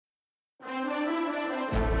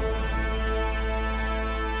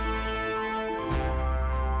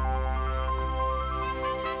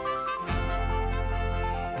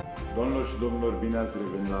Doamnelor și domnilor, bine ați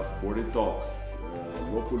revenit la Sport Talks,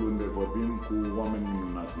 locul unde vorbim cu oameni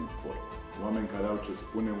minunați din sport. Oameni care au ce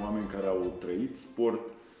spune, oameni care au trăit sport,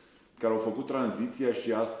 care au făcut tranziția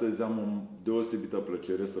și astăzi am o deosebită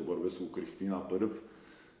plăcere să vorbesc cu Cristina Pârv,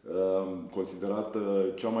 considerată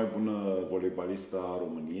cea mai bună voleibalistă a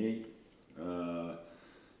României.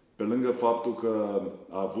 Pe lângă faptul că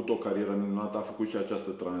a avut o carieră minunată, a făcut și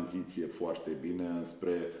această tranziție foarte bine,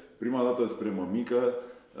 prima dată spre mămică,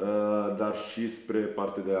 dar și spre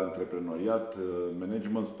partea de antreprenoriat,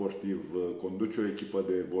 management sportiv, conduce o echipă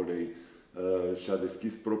de volei și a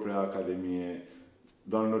deschis propria academie.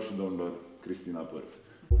 Doamnelor și domnilor, Cristina Pârv.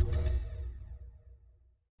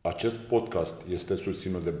 Acest podcast este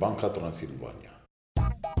susținut de Banca Transilvania.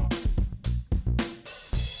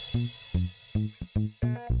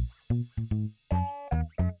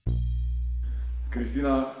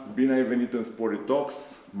 Cristina, bine ai venit în Sport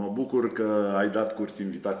Talks. Mă bucur că ai dat curs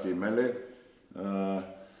invitației mele.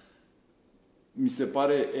 Mi se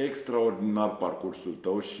pare extraordinar parcursul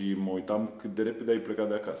tău și mă uitam cât de repede ai plecat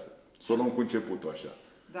de acasă. Să o luăm cu începutul așa.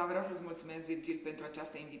 Da, vreau să-ți mulțumesc, Virgil, pentru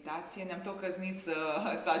această invitație. Ne-am tot căznit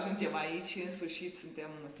să ajungem aici și în sfârșit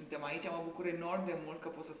suntem aici. Mă bucur enorm de mult că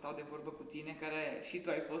pot să stau de vorbă cu tine, care și tu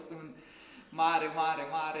ai fost un mare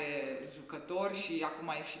jucător și acum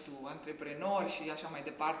ești și tu antreprenor și așa mai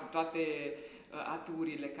departe, toate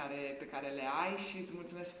aturile pe care le ai și îți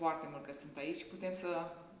mulțumesc foarte mult că sunt aici și putem să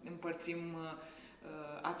împărțim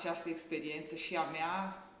această experiență și a mea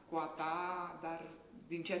cu a ta, dar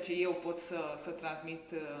din ceea ce eu pot să transmit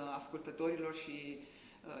ascultătorilor și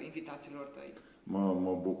invitațiilor tăi.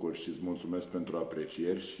 Mă bucur și îți mulțumesc pentru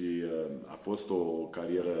aprecieri și a fost o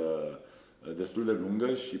carieră destul de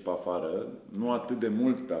lungă și pe afară, nu atât de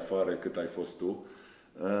mult pe afară cât ai fost tu,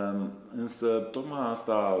 însă tocmai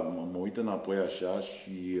asta mă uit înapoi așa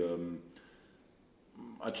și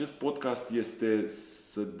acest podcast este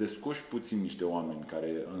să descoși puțin niște oameni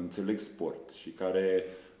care înțeleg sport și care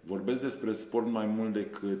vorbesc despre sport mai mult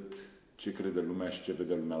decât ce crede lumea și ce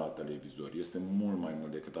vede lumea la televizor. Este mult mai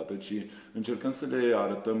mult decât atât și încercăm să le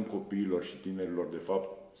arătăm copiilor și tinerilor, de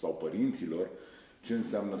fapt, sau părinților, ce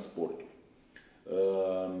înseamnă sportul.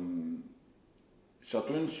 Și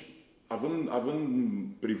atunci, având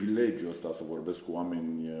privilegiul ăsta să vorbesc cu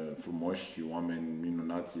oameni frumoși și oameni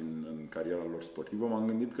minunați în cariera lor sportivă, m-am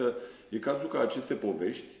gândit că e cazul ca aceste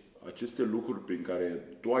povești, aceste lucruri prin care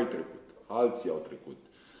tu ai trecut, alții au trecut,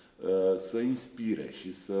 să inspire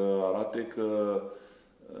și să arate că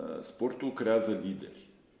sportul creează lideri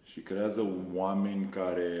și creează oameni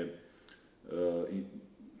care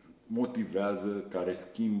motivează, care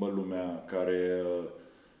schimbă lumea,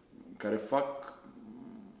 care fac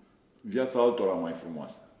viața altora mai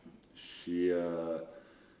frumoasă. Și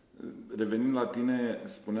revenind la tine,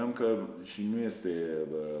 spuneam că și nu este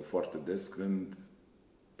foarte des când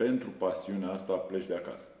pentru pasiunea asta pleci de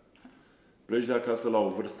acasă. Pleci de acasă la o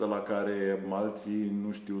vârstă la care alții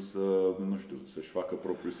nu știu să-și facă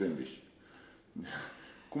propriul sandwich.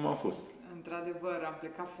 Cum a fost? Într-adevăr, am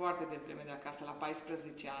plecat foarte devreme de acasă, la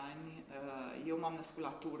 14 ani. Eu m-am născut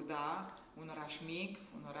la Turda, un oraș mic,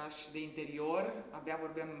 un oraș de interior, abia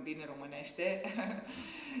vorbeam bine românește,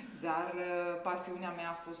 dar pasiunea mea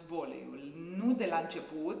a fost voleiul. Nu de la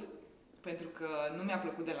început, pentru că nu mi-a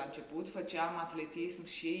plăcut de la început, făceam atletism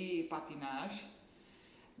și patinaj,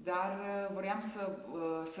 dar vreau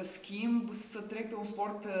să schimb, să trec pe un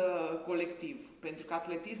sport colectiv, pentru că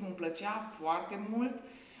atletismul îmi plăcea foarte mult.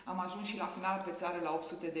 Am ajuns și la final pe țară la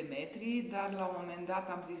 800 de metri, dar la un moment dat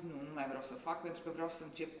am zis nu mai vreau să fac pentru că vreau să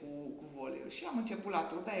încep cu voleiul. Și am început la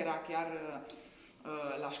Turda, era chiar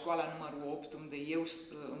la școala numărul 8 unde eu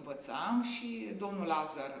învățam și domnul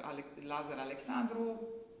Lazar Alexandru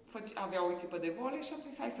avea o echipă de volei și am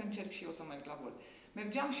zis hai să încerc și eu să merg la volei.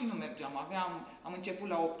 Mergeam și nu mergeam, am început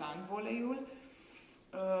la 8 ani voleiul.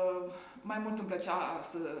 Mai mult îmi plăcea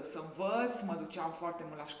să învăț, mă duceam foarte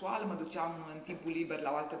mult la școală, mă duceam în timpul liber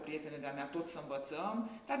la o altă prietenă de-a mea, tot să învățăm,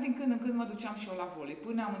 dar din când în când mă duceam și eu la volei,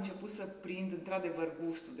 până am început să prind într-adevăr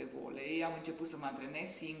gustul de volei, am început să mă antrenez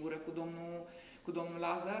singură cu domnul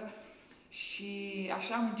Lazar și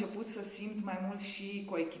așa am început să simt mai mult și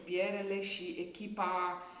coechipierele și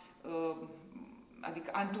echipa, adică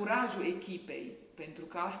anturajul echipei. Pentru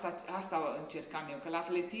că asta încercam eu, că la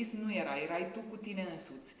atletism nu erai tu cu tine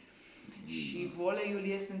însuți. Și voleiul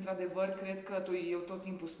este într-adevăr, cred că eu tot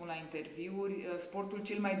timpul spun la interviuri, sportul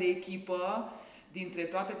cel mai de echipă dintre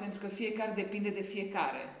toate, pentru că fiecare depinde de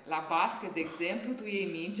fiecare. La basket, de exemplu, tu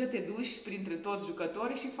iei minge, te duci printre toți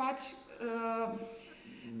jucătorii și faci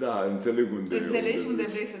Da, înțeleg Înțelegi unde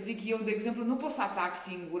vrei să zic? Eu, de exemplu, nu pot să atac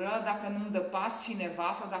singură dacă nu-mi dă pas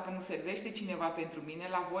cineva sau dacă nu servește cineva pentru mine.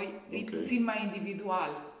 La voi e puțin mai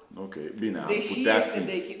individual. Ok, bine, Deși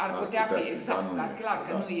ar putea fi, exact, dar clar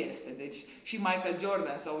că da. nu este. Deci și Michael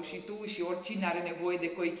Jordan sau și tu și oricine are nevoie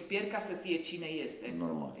de coechipieri ca să fie cine este.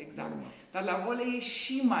 Normal. Exact. Normal. Dar la volei e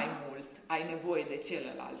și mai mult ai nevoie de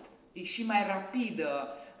celălalt. E și mai rapidă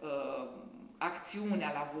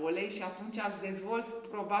acțiunea la volei și atunci îți dezvolți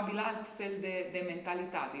probabil alt fel de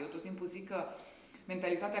mentalitate. Eu tot timpul zic că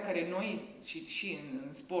mentalitatea care noi și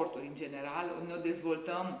în sporturi în general, ne o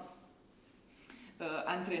dezvoltăm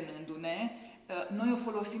antrenându-ne, noi o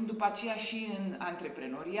folosim după aceea și în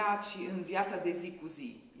antreprenoriat și în viața de zi cu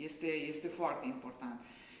zi. Este foarte important.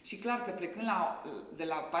 Și clar că plecând de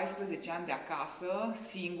la 14 ani de acasă,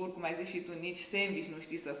 singur, cum ai zis și tu, nici sandwich nu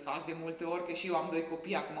știi să-ți faci de multe ori, că și eu am doi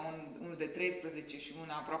copii, acum unul de 13 și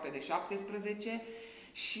una aproape de 17,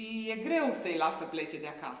 și e greu să-i las să plece de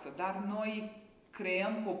acasă, dar noi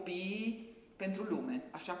creăm copii pentru lume,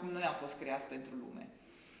 așa cum noi am fost creați pentru lume.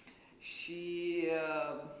 Și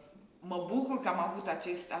mă bucur că am avut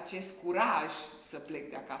acest curaj să plec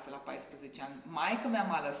de acasă la 14 ani. Maică mea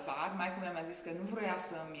m-a lăsat, maică mea mi-a zis că nu vrea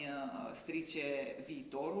să-mi strice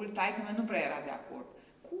viitorul, taică mea nu prea era de acord.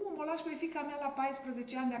 Cum o lași pe fiica mea la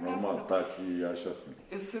 14 ani de acasă? Normal, tații așa sunt.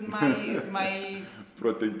 Sunt mai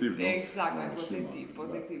protectiv, nu? Exact, mai protectiv.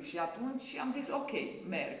 Da. Și atunci am zis, ok,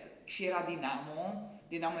 merg. Și era Dinamo.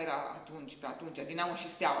 Dinamo era pe atunci, Dinamo și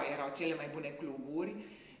Steaua erau cele mai bune cluburi.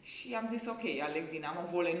 Și am zis, ok, aleg Dinamo.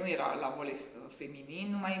 Volei nu era la volei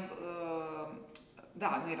feminin,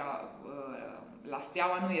 la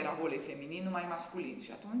Steaua nu era volei feminin, numai masculin.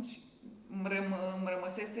 Și atunci îmi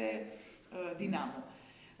rămăsese Dinamo.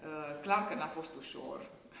 Clar că n-a fost ușor,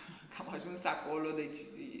 că am ajuns acolo, deci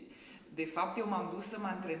de fapt eu m-am dus să mă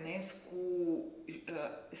antrenez cu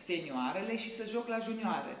senioarele și să joc la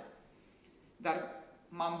junioare. Dar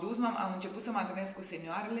am început să mă antrenez cu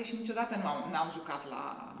senioarele și niciodată n-am jucat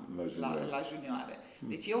la junioare.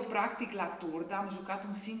 Deci eu practic la Turda am jucat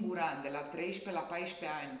un singur an, de la 13 la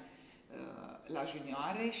 14 ani la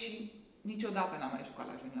junioare și niciodată n-am mai jucat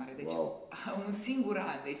la junioare. Deci un singur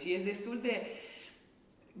an. Deci este destul de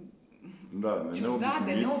ciudat,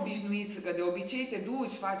 de neobișnuit, că de obicei te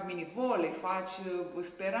duci, faci minivole, faci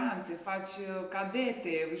speranțe, faci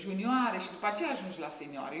cadete, junioare și după aceea ajungi la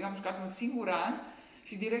senioare. Eu am jucat un singur an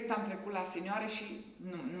și direct am trecut la senioare și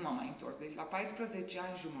nu m-am mai întors. Deci la 14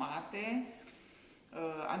 ani jumate,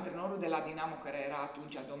 antrenorul de la Dinamo, care era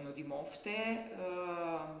atunci domnul Dimofte,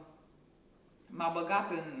 m-a băgat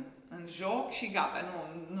în joc și gata,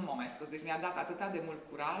 nu m-a mai scos. Deci mi-a dat atâta de mult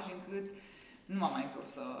curaj încât nu m-am mai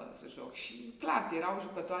întors să joc. Și clar că erau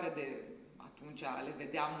jucătoare de atunci, le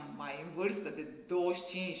vedeam mai în vârstă, de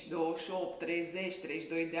 25, 28, 30,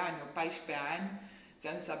 32 de ani, eu 14 ani.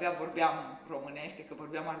 Ți-am zis, abia vorbeam românește, că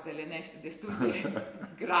vorbeam ardelenește destul de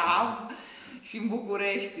grav. Și în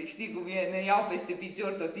București, știi cum e, ne iau peste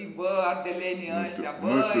picior tot timpul, ardelenii ăștia,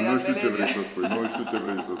 Nu știu ce vrei să spui,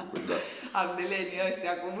 da. Ardelenii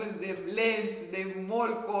ăștia, cuvânți de Lens, de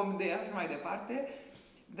Molcom, de așa mai departe.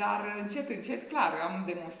 Dar încet, clar, am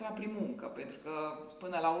demonstrat prin muncă, pentru că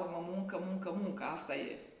până la urmă muncă, asta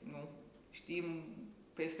e, nu? Știm,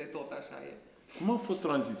 peste tot așa e. Cum a fost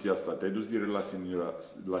tranziția asta? Te-ai dus direct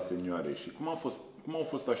la senioare și cum au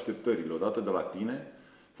fost așteptările odată de la tine?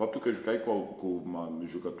 Faptul că jucai cu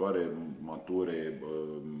jucătoare mature,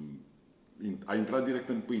 ai intrat direct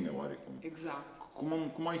în pâine oarecum. Exact.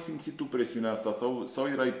 Cum ai simțit tu presiunea asta? Sau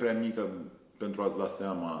erai prea mică pentru a-ți da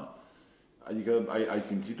seama? Adică ai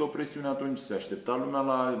simțit o presiune atunci? Se aștepta lumea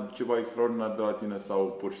la ceva extraordinar de la tine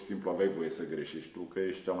sau pur și simplu aveai voie să greșești tu, că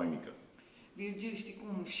ești cea mai mică? Virgil, știi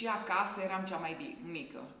cum? Și acasă eram cea mai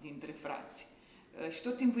mică dintre frați. Și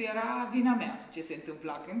tot timpul era vina mea ce se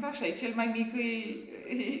întâmpla. Când așa, e cel mai mic,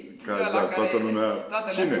 toată lumea,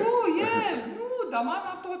 cine? Tu, el, nu, dar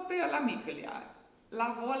mama tot pe ăla mic îl ia.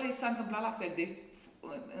 La volei s-a întâmplat la fel. Deci,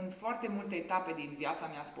 în foarte multe etape din viața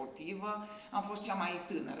mea sportivă, am fost cea mai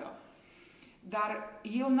tânără. Dar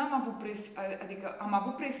eu am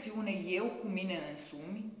avut presiune eu cu mine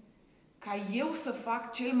însumi, ca eu să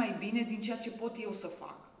fac cel mai bine din ceea ce pot eu să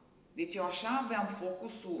fac. Deci eu așa aveam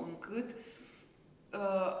focusul încât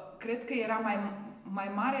cred că era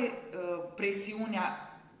mai mare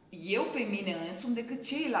presiunea eu pe mine însumi decât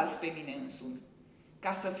ceilalți pe mine însumi,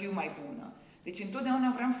 ca să fiu mai bună. Deci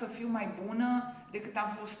întotdeauna vreau să fiu mai bună decât am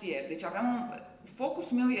fost ieri. Deci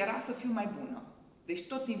focusul meu era să fiu mai bună. Deci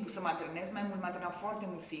tot timpul să mă antrenez mai mult, mă antrenam foarte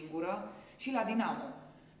mult singură și la Dinamo.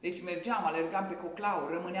 Deci mergeam, alergam pe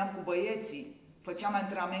coclauri, rămâneam cu băieții. făceam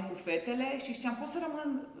antrenament cu fetele și ziceam, pot să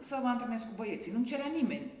rămân să mă antrenez cu băieții. Nu-mi cerea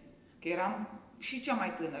nimeni, că eram și cea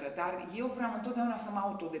mai tânără, dar eu vreau întotdeauna să mă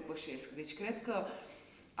autodepășesc. Deci cred că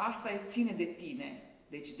asta ține de tine,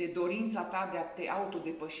 deci de dorința ta de a te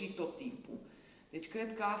autodepăși tot timpul. Deci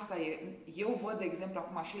cred că asta e. Eu văd, de exemplu,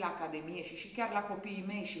 acum și la Academie și chiar la copiii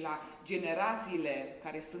mei și la generațiile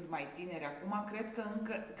care sunt mai tineri acum,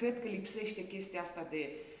 cred că lipsește chestia asta de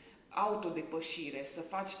autodepășire, să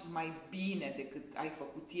faci mai bine decât ai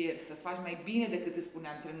făcut ieri, să faci mai bine decât îți spune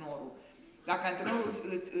antrenorul. Dacă antrenorul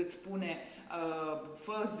îți spune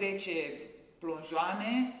fă 10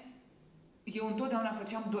 plonjoane, eu întotdeauna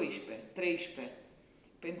făceam 12, 13,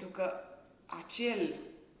 pentru că acel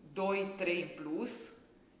 2-3 în plus,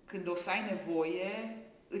 când o să ai nevoie,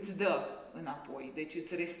 îți dă înapoi, deci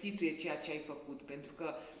îți restituie ceea ce ai făcut, pentru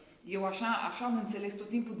că eu așa am înțeles tot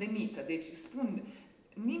timpul de mică, deci spun,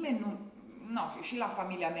 nimeni nu, și la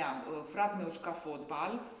familia mea, fratele meu juca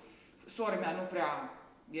fotbal, sora mea nu prea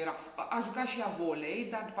a jucat și ea volei,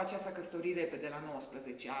 dar după aceea s-a căsătorit repede la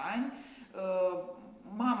 19 ani,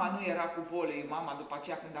 mama nu era cu volei, mama după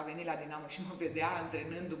aceea când a venit la Dinamo și mă vedea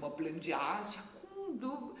antrenându-mă, plângea, zicea,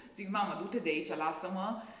 zic, mamă, du-te de aici,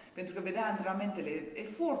 lasă-mă, pentru că vedea antrenamentele,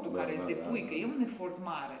 efortul care îl depui, că e un efort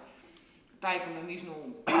mare. Taică-mă nici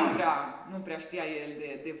nu prea știa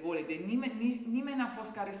el de volei, de nimeni n-a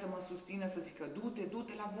fost care să mă susțină, să zică,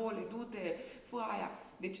 du-te la volei, du-te, fă aia.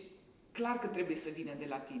 Deci, clar că trebuie să vină de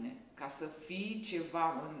la tine. Ca să fii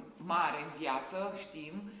ceva mare în viață,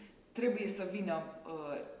 știm, trebuie să vină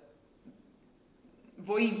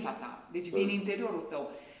voința ta, deci din interiorul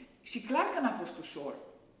tău. Și clar că n-a fost ușor,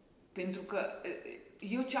 pentru că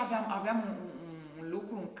eu ce aveam un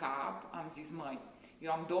lucru în cap, am zis, măi,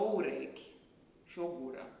 eu am 2 urechi și o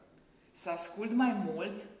gură, să ascult mai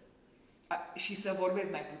mult și să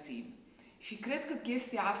vorbesc mai puțin. Și cred că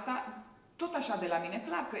chestia asta, tot așa de la mine,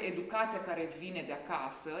 clar că educația care vine de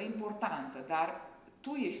acasă e importantă, dar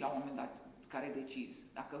tu ești la un moment dat care decizi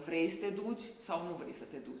dacă vrei să te duci sau nu vrei să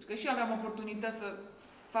te duci. Că și eu aveam oportunitatea să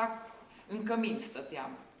fac, în cămin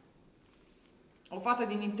stăteam. O fată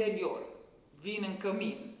din interior, vin în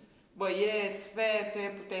cămin, băieți,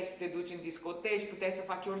 fete, puteai să te duci în discoteci, puteai să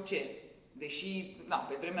faci orice. Deși,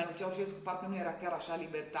 pe vremea lui Ceaușescu parcă nu era chiar așa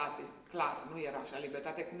libertate, clar, nu era așa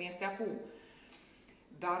libertate cum este acum.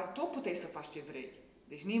 Dar tot puteai să faci ce vrei.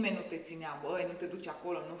 Deci nimeni nu te ținea, băi, nu te duci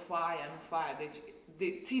acolo, nu fă aia, nu fă aia.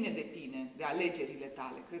 Deci ține de tine, de alegerile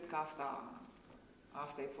tale. Cred că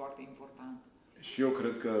asta e foarte important. Și eu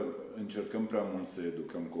cred că încercăm prea mult să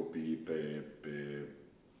educăm copiii pe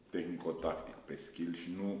tehnico-tactic, pe skill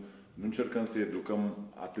și nu încercăm să educăm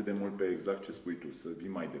atât de mult pe exact ce spui tu, să vii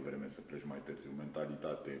mai devreme, să pleci mai târziu,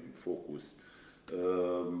 mentalitate, focus,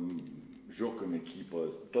 joc în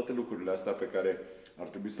echipă, toate lucrurile astea pe care ar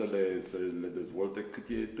trebui să le dezvolte cât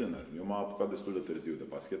e tânăr. Eu m-am apucat destul de târziu de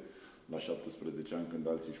basket, la 17 ani, când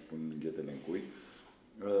alții își pun ghetele în cui.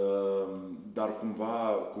 Dar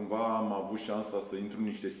cumva am avut șansa să intru în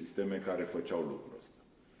niște sisteme care făceau lucrul ăsta.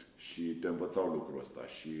 Și te învățau lucrul ăsta.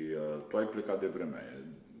 Și tu ai plecat de vreme.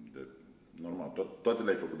 Normal, toate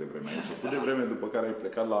le-ai făcut de vreme. Ai început de vreme, după care ai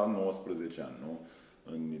plecat la 19 ani, nu?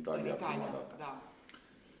 În Italia prima dată. Da.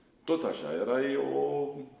 Tot așa, erai o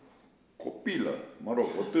copilă,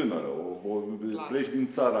 o tânără, pleci din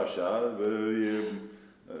țară așa,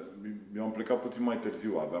 eu am plecat puțin mai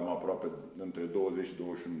târziu, aveam aproape între 20 și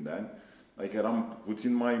 21 de ani, adică eram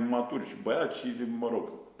puțin mai matur și băiat și,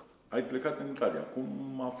 ai plecat în Italia.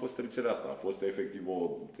 Cum a fost trecerea asta? A fost efectiv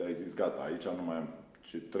ți-ai zis, gata, aici nu mai am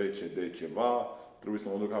ce trece de ceva, trebuie să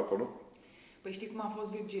mă duc acolo? Păi știi cum a fost,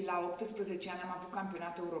 Virgil? La 18 ani am avut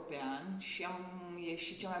campionat european și am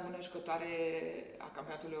ieșit cea mai bună jucătoare a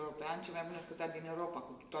campionatului european, cea mai bună jucătoare din Europa,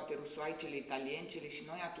 cu toate rusoaicele, italiencele și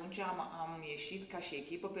noi atunci am ieșit ca și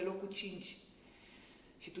echipă pe locul 5.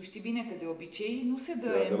 Și tu știi bine că de obicei nu se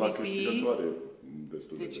dă MVP. De la câștigătoare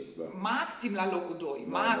destul de des, da. Maxim la locul 2,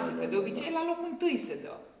 maxim, că de obicei la locul 1 se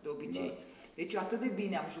dă, de obicei. Deci eu atât de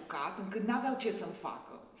bine am jucat, încât n-aveau ce să-mi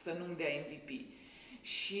facă, să nu-mi dea MVP.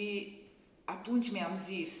 Și atunci mi-am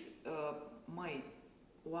zis, măi,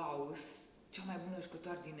 wow, cea mai bună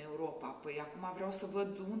jucătoare din Europa, păi acum vreau să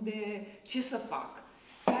văd ce să fac,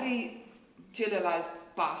 care-i celălalt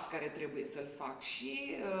pas care trebuie să-l fac.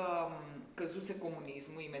 Și căzuse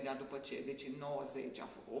comunismul imediat după ce, deci în 90,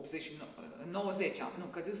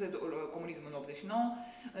 căzuse comunismul în 89,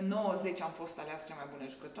 în 90 am fost aleasă cea mai bună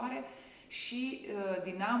jucătoare. Și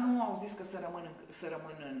Dinamo au zis că să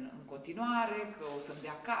rămân în continuare, că o să-mi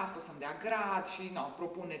dea casă, o să-mi dea grad și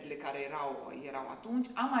propunerile care erau atunci.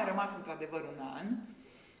 Am mai rămas într-adevăr un an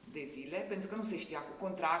de zile, pentru că nu se știa cu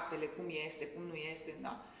contractele, cum este, cum nu este.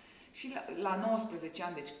 Da. Și la 19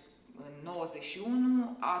 ani, deci în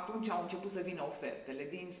 91, atunci au început să vină ofertele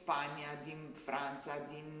din Spania, din Franța,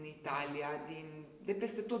 din Italia, de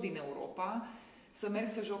peste tot din Europa, să merg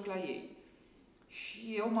să joc la ei.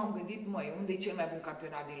 Și eu m-am gândit, măi, unde e cel mai bun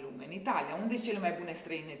campionat din lume? În Italia. Unde sunt cele mai bune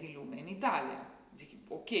străine din lume? În Italia. Zic,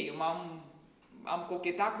 ok, eu am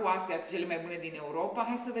cochetat cu astea cele mai bune din Europa,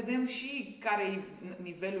 hai să vedem și care e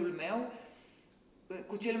nivelul meu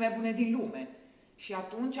cu cele mai bune din lume. Și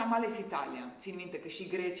atunci am ales Italia. Țin minte că și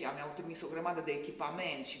Grecia mi-au trimis o grămadă de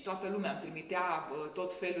echipament și toată lumea îmi trimitea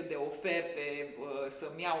tot felul de oferte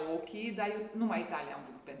să-mi iau ochii, dar eu numai Italia am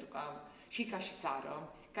vrut, pentru că și ca și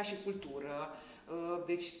țară, ca și cultură,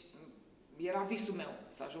 deci era visul meu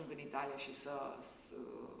să ajung în Italia și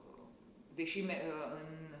deși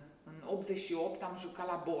în 88 am jucat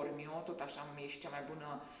la Bormio, tot așa am ieșit cea mai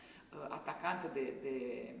bună atacantă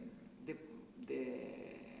de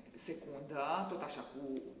secundă, tot așa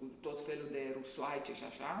cu tot felul de rusoaice și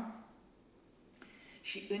așa.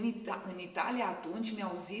 Și în Italia atunci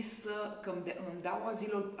mi-au zis că îmi dau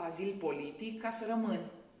azil politic ca să rămân.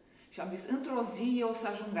 Și am zis, într-o zi eu o să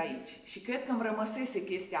ajung aici. Și cred că îmi rămăsese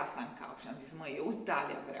chestia asta în cap. Și am zis, măi, eu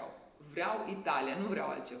Italia vreau. Vreau Italia, nu vreau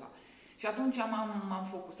altceva. Și atunci m-am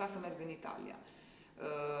focusat să merg în Italia.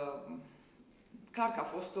 Clar că a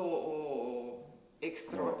fost o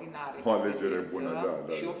extraordinară o alegere bună,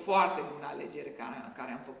 da. Și o foarte bună alegere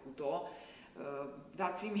care am făcut-o.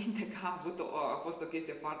 Dar țin minte că a fost o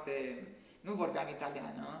chestie foarte... Nu vorbeam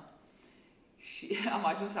italiană. Și am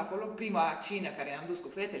ajuns acolo, prima cină care am dus cu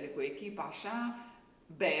fetele, cu echipa, așa,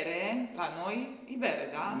 bere, la noi e bere,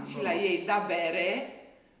 da? Și la ei, da, bere,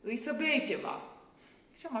 îi să bei ceva.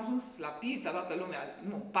 Și am ajuns la pizza, toată lumea,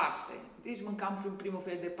 nu, paste. Deci mâncam primul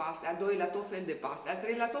fel de paste, al doilea tot fel de paste, al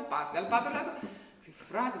treilea tot paste, al patrulea tot... Zic,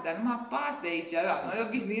 frate, dar numai paste aici, da? Noi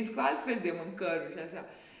obișnuiți cu altfel de mâncăruri și așa.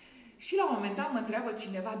 Și la un moment dat mă întreabă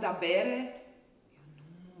cineva, da, bere?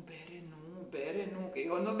 Eu, bere nu, că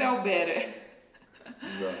eu nu beau bere.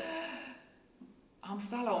 Da. Am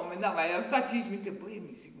stat la un moment dat, am stat 5 minute, băi,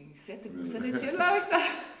 mi sete, cum să ne cer la ăștia?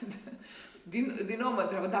 Din nou mă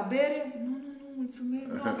întreabă, da, bere? Nu, mulțumesc,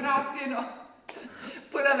 nu, grație, nu.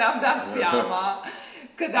 Până mi-am dat seama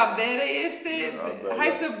că da, bere este, hai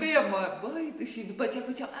să bem, mă. Băi, și după ce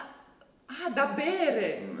făceam, da,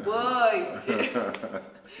 bere, băi, ce...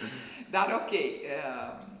 Dar ok,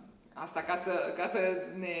 asta ca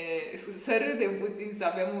să râdem puțin, să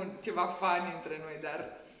avem ceva fani între noi,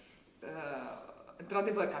 dar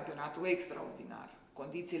într-adevăr campionatul extraordinar,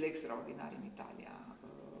 condițiile extraordinare în Italia,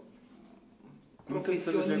 Cum te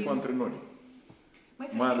înțelegeai cu antrenorii?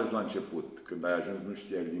 Mai ales la început, când ai ajuns, nu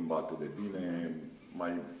știai limba atât de bine,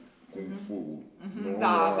 mai kung fu.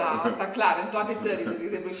 Da, asta clar, în toate țările, de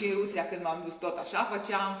exemplu și în Rusia, când m-am dus tot așa,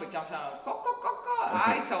 făceam așa,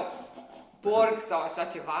 hai, sau porc sau așa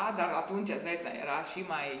ceva, dar atunci, îți dai seama, era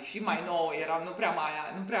și mai nou, nu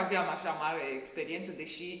prea aveam așa mare experiență,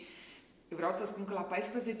 deși vreau să spun că la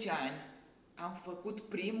 14 ani am făcut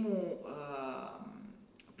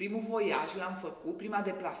primul voiaj, prima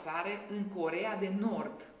deplasare în Coreea de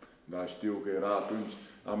Nord. Da, știu că era atunci,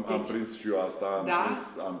 am prins și eu asta,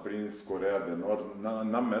 am prins Coreea de Nord,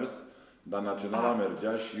 n-am mers, dar naționala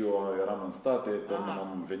mergea și eu eram în state,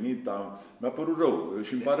 am venit, mi-a părut rău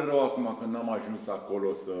și îmi pare rău acum că n-am ajuns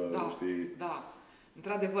acolo să, știi... Da,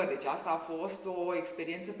 într-adevăr, deci asta a fost o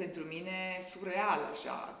experiență pentru mine surreală,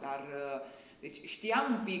 așa, dar deci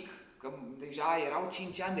știam un pic că deja erau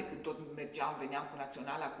 5 ani de când tot veneam cu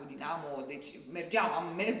naționala, cu Dinamo, deci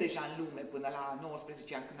am mers deja în lume până la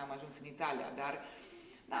 19 ani când am ajuns în Italia, dar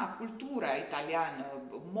da, cultura italiană,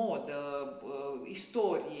 modă,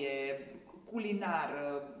 istorie,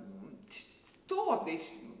 culinară, tot, deci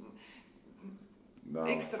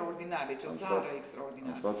extraordinar, deci o țară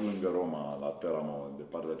extraordinară. Am stat lângă Roma, la Teramo, de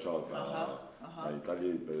partea cealaltă a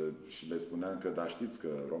Italiei și le spuneam că, da, știți că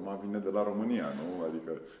Roma vine de la România, nu?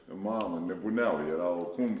 Adică, mamă, nebuneau,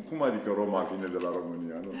 erau, cum adică Roma vine de la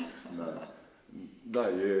România, nu? Da,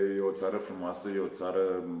 e o țară frumoasă, e o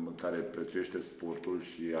țară care prețuiește sportul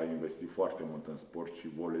și a investit foarte mult în sport și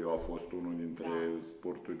voleiul a fost unul dintre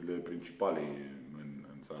sporturile principale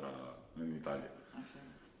în țara, în Italia.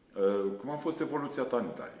 Cum a fost evoluția ta în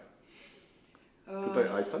Italia?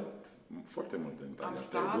 Ai stat foarte mult în Italia.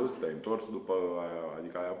 Te-ai dus, te-ai întors după aia,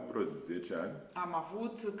 adică ai avut vreo 10 ani? Am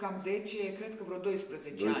avut cam 10, cred că vreo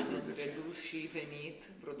 12 ani între dus și venit,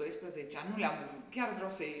 vreo 12 ani. Nu le-am, chiar vreau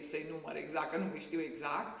să-i număr exact, că nu mai știu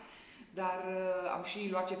exact, dar am și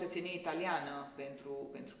luat cetățenie italiană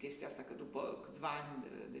pentru chestia asta, că după câțiva ani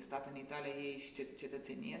de stat în Italia iei și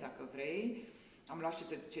cetățenie, dacă vrei. Am luat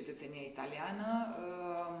cetățenie italiană.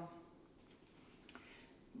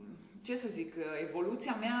 ce să zic,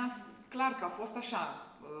 evoluția mea, clar că a fost așa,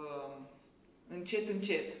 încet,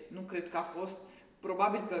 încet. Nu cred că a fost,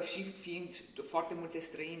 probabil că și fiind foarte multe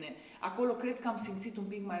străine, acolo cred că am simțit un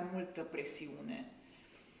pic mai multă presiune.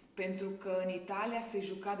 Pentru că în Italia se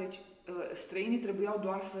juca, deci străinii trebuiau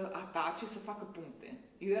doar să atace, să facă puncte.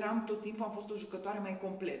 Eu eram tot timpul, am fost o jucătoare mai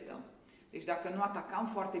completă. Deci dacă nu atacam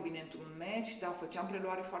foarte bine într-un meci, dar făceam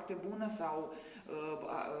preluare foarte bună sau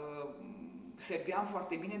serveam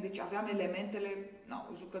foarte bine, deci aveam elementele,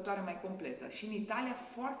 o jucătoare mai completă. Și în Italia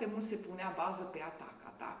foarte mult se punea bază pe atac.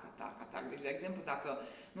 Deci, de exemplu, dacă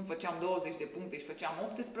nu făceam 20 de puncte și făceam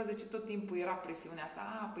 18, tot timpul era presiunea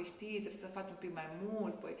asta, păi știi, trebuie să faci un pic mai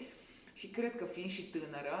mult, păi... Și cred că fiind și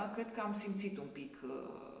tânără, cred că am simțit un pic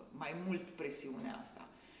mai mult presiunea asta.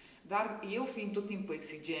 Dar eu fiind tot timpul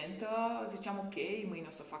exigentă, ziceam ok, mâine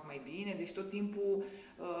o să fac mai bine, deci tot timpul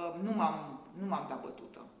nu m-am dat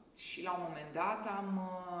bătută. Și la un moment dat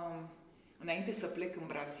înainte să plec în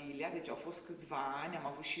Brazilia, deci au fost câțiva ani, am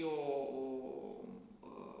avut și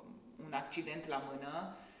un accident la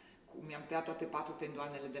mână, mi-am tăiat toate 4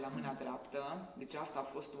 tendoanele de la mâna dreaptă, deci asta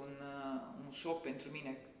a fost un șoc pentru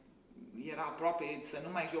mine. Era aproape să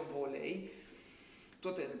nu mai joc volei.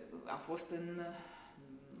 Tot a fost în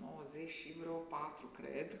 90 și vreo 4,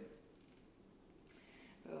 cred.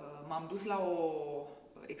 M-am dus la o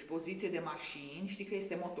expoziție de mașini, știi că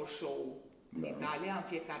este motor show în Italia în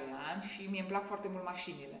fiecare an și mie îmi plac foarte mult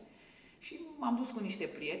mașinile. Și m-am dus cu niște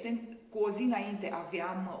prieteni, cu o zi înainte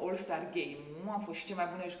aveam All-Star Game-ul, am fost și cea mai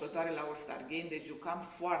bună jucătoare la All-Star Game, deci jucam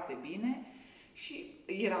foarte bine și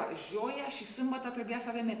era joia și sâmbătă trebuia să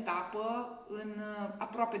avem etapă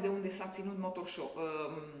aproape de unde s-a ținut motor show,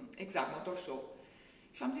 motor show.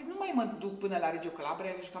 Și am zis, nu mai mă duc până la Reggio Calabria,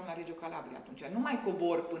 eu jucam la Reggio Calabria atunci, nu mai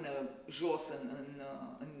cobor până jos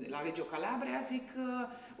la Reggio Calabria, zic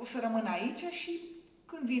o să rămân aici și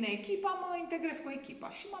când vine echipa, mă integrez cu echipa.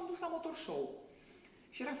 Și m-am dus la motor show.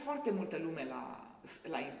 Și era foarte multă lume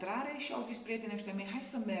la intrare și au zis prietenii ăștia mei, hai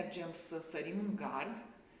să mergem să sărim un gard.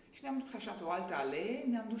 Și ne-am dus așa pe o altă alee,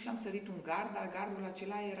 ne-am dus și am sărit un gard, dar gardul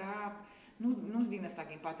acela era, nu din ăsta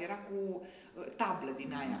ghimpat, era cu tablă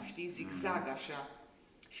din aia, știi, zigzag așa.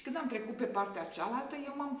 Și când am trecut pe partea cealaltă,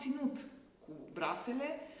 eu m-am ținut cu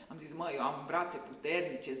brațele, am zis, eu am brațe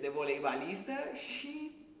puternice de voleibalistă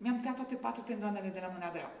și mi-am tăiat toate 4 tendoanele de la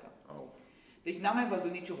mâna dreaptă. Deci n-am mai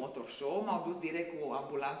văzut niciun motor show, m-au dus direct cu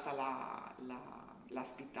ambulanța la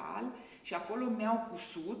spital și acolo mi-au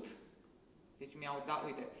cusut, deci mi-au dat,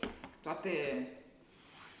 uite, toate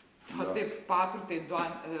 4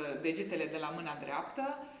 degetele de la mâna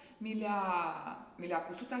dreaptă, mi le-a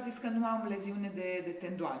cusut, a zis că nu am leziune de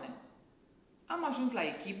tendoane. Am ajuns la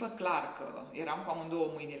echipă, clar că eram cu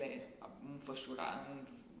amândouă mâinile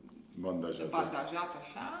bandajat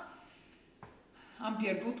așa. Am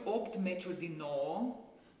pierdut 8 meciuri din 9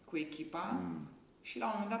 cu echipa și la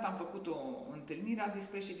un moment dat am făcut o întâlnire, a zis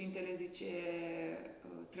președintele, zice,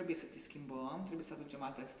 trebuie să te schimbăm, trebuie să aducem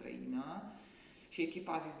altă străină. Și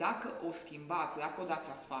echipa a zis, dacă o schimbați, dacă o dați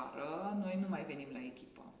afară, noi nu mai venim la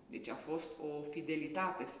echipă. Deci a fost o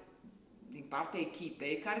fidelitate din partea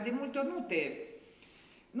echipei, care de multe ori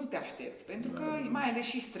nu te aștepți, pentru că mai ales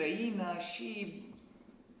și străină, și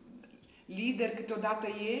lider câteodată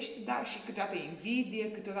ești, dar și câteodată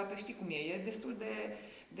invidie, câteodată știi cum e destul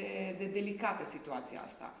de delicată situația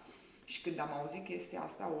asta. Și când am auzit chestia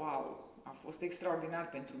asta, wow, a fost extraordinar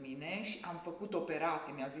pentru mine și am făcut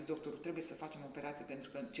operații, mi-a zis doctorul, trebuie să facem operație pentru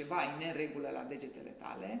că ceva e neregulă la degetele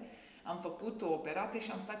tale. Am făcut o operație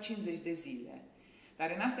și am stat 50 de zile.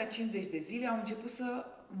 Dar în astea 50 de zile am început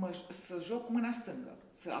să joc cu mâna stângă,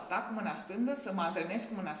 să atac cu mâna stângă, să mă antrenez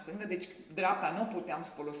cu mâna stângă, deci dreapta nu puteam să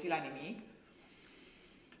folosi la nimic.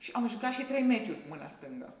 Și am jucat și 3 meciuri cu mâna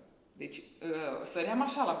stângă. Deci săream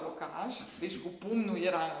așa la blocaj, deci cu pumnul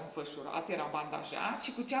era înfășurat, era bandajat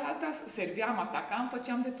și cu cealaltă serveam, atacam,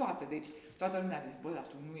 făceam de toate. Deci toată lumea a zis, bă, dar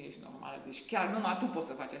tu nu ești normală, deci chiar numai tu poți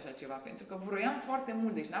să faci așa ceva, pentru că vroiam foarte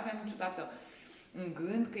mult, deci n-aveam niciodată în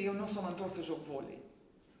gând că eu nu o să mă întorc să joc volei.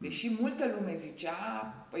 Deși multă lume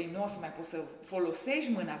zicea, păi nu o să mai poți să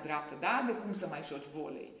folosești mâna dreaptă, da? De cum să mai joci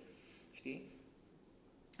volei, știi?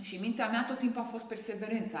 Și mintea mea tot timpul a fost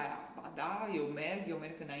perseverența aia. Ba da, eu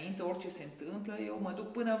merg înainte, orice se întâmplă, eu mă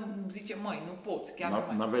duc până zice, nu poți, chiar nu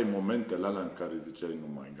mai. N-aveai momentele alea în care ziceai, nu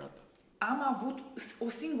mai, gata. Am avut o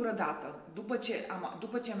singură dată,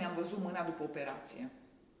 după ce mi-am văzut mâna după operație.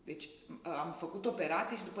 Deci am făcut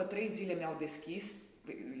operație și după 3 zile mi-au deschis,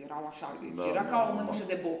 erau așa, deci era ca o mânușă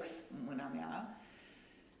de box în mâna mea.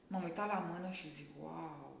 M-am uitat la mână și zic,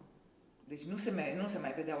 wow, deci nu se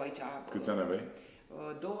mai vedeau aici. Câți ani aveai?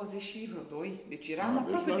 20 și vreo 2. Deci eram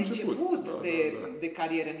aproape deci de început da. de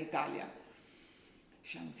carieră în Italia.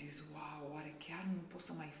 Și am zis, wow, oare chiar nu pot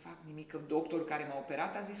să mai fac nimic? Că doctorul care m-a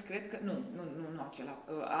operat a zis, cred că... Nu acela.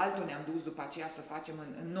 Altul ne-am dus după aceea să facem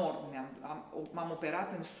în nord. M-am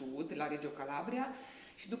operat în sud, la Reggio Calabria,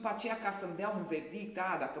 și după aceea, ca să-mi dea un verdict,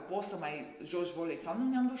 dacă pot să mai joci volei sau nu,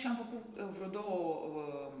 ne-am dus și am făcut vreo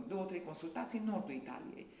două, trei consultații în nordul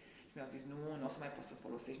Italiei. Și mi-au zis, nu o să mai poți să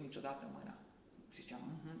folosești niciodată mâna. Ziceam,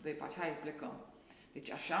 după aceea plecăm.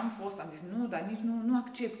 Deci așa am fost, am zis, dar nici nu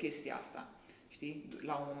accept chestia asta. Știi?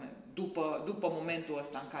 La un moment, după momentul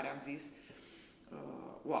ăsta în care am zis,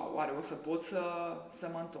 wow, oare o să pot să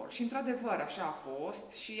mă întorc? Și într-adevăr, așa a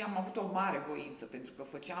fost și am avut o mare voință, pentru că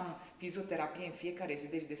făceam fizioterapie în fiecare zi,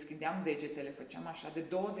 deci deschideam degetele, făceam așa de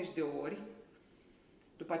 20 de ori,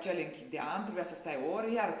 după aceea le închideam, trebuia să stai o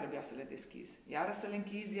oră, iar trebuia să le deschizi. Iar să le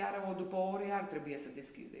închizi, iar după o oră, iar trebuie să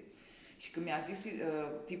deschizi. Și când mi-a zis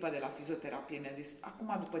tipa de la fizioterapie, mi-a zis,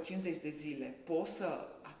 acum după 50 de zile poți să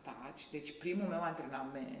ataci, deci primul meu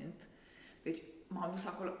antrenament, deci m-am dus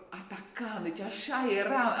acolo, atacam, deci așa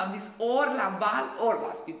era, am zis ori la bal, ori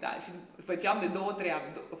la spital. Și făceam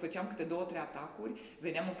câte 2-3 atacuri,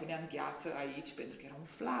 veneam, îmi puneam gheață aici, pentru că era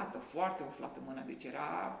umflată, foarte umflată mâna, deci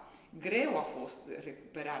era greu, a fost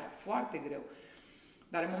recuperarea, foarte greu.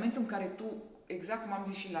 Dar în momentul în care tu, exact cum am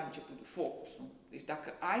zis și la început, focusul. Deci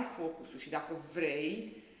dacă ai focusul și dacă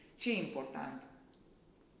vrei, ce e important?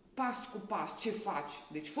 Pas cu pas, ce faci?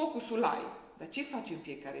 Deci focusul ai, dar ce faci în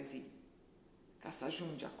fiecare zi ca să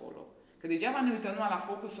ajungi acolo? Că degeaba ne uităm numai la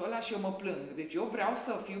focusul ăla și eu mă plâng. Deci eu vreau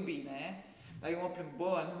să fiu bine, dar eu mă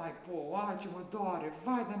plâng, nu mai pot, ce mă doare,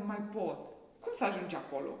 vai, dar nu mai pot. Cum să ajungi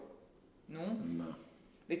acolo? Nu? Da.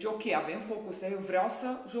 Deci, ok, avem focus, eu vreau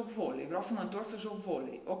să joc volei, vreau să mă întorc să joc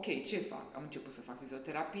volei. Ok, ce fac? Am început să fac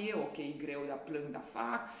fizioterapie, ok, e greu, dar plâng, dar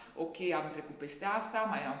fac, ok, am trecut peste asta,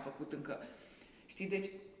 mai am făcut încă... Știi, deci,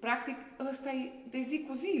 practic, ăsta e de zi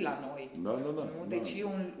cu zi la noi. Da. Nu? Deci e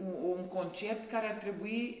un concept care ar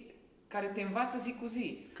trebui, care te învață zi cu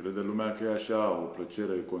zi. Crede lumea că e așa, o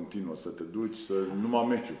plăcere continuă, să te duci, numai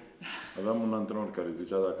meciul. Aveam un antrenor care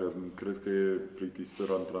zicea, dacă crezi că e plictisitor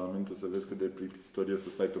antrenamentul, să vezi cât de plictisitor e să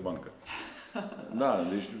stai pe bancă. Da,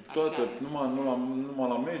 deci toate, numai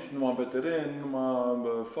la meci, numai pe teren,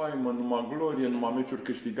 numai faimă, numai glorie, numai meciuri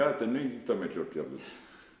câștigate, nu există meciuri pierdute.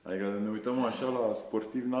 Adică ne uităm așa la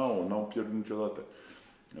sportivi, n-au pierdut niciodată.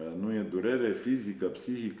 Nu e durere fizică,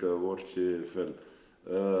 psihică, orice fel.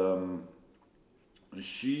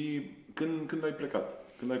 Și când ai plecat?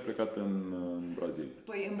 Când ai plecat în Brazilia?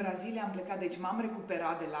 Păi în Brazilia am plecat, deci m-am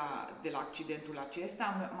recuperat de la accidentul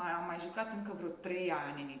acesta, am mai jucat încă vreo 3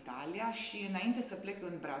 ani în Italia și înainte să plec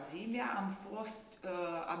în Brazilia am fost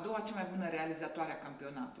a doua cea mai bună realizatoare a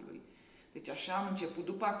campionatului. Deci așa am început,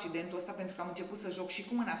 după accidentul ăsta, pentru că am început să joc și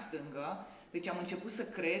cu mâna stângă, deci am început să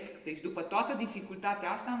cresc, deci după toată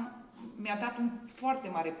dificultatea asta mi-a dat un foarte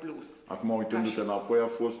mare plus. Acum, uitându-te înapoi,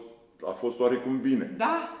 a fost oarecum bine.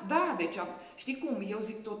 Da, deci știi cum, eu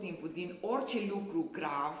zic tot timpul, din orice lucru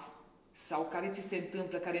grav sau care ți se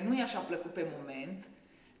întâmplă, care nu e așa plăcut pe moment,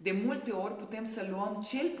 de multe ori putem să luăm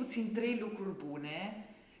cel puțin 3 lucruri bune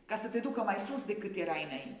ca să te ducă mai sus decât erai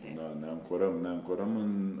înainte. Da, ne ancorăm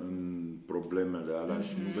în problemele alea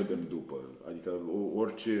și nu vedem după. Adică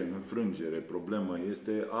orice înfrângere, problemă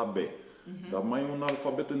este AB. Dar mai e un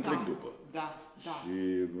alfabet întreg după. Da.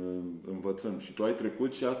 Și învățăm. Și tu ai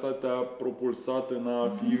trecut și asta te-a propulsat în a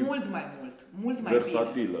fi mult mai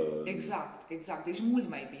versatilă. Bine. Exact. Deci mult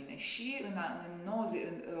mai bine. Și în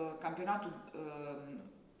campionatul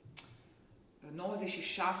 96-97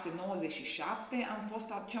 am fost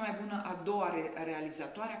cea mai bună a doua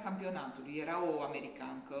realizatoare a campionatului. Era o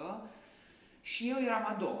americancă și eu eram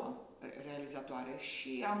a doua realizatoare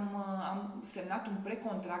și am semnat un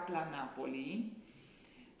precontract la Napoli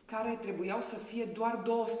care trebuiau să fie doar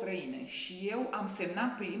 2 străine și eu am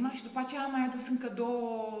semnat prima și după aceea am mai adus încă 2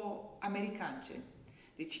 americance.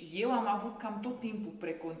 Deci eu am avut cam tot timpul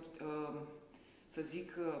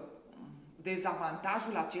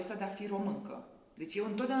dezavantajul acesta de a fi româncă. Deci eu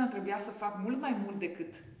întotdeauna trebuia să fac mult mai mult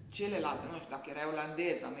decât celelalte, nu știu dacă era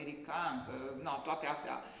olandez, american, toate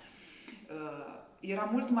astea. Era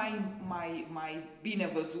mult mai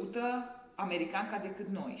bine văzută americanca decât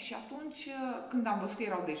noi. Și atunci, când am văzut că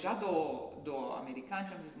erau deja două americani,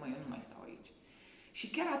 am zis, eu nu mai stau aici. Și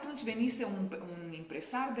chiar atunci venise un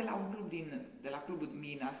impresar de la un club de la clubul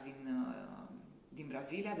Minas din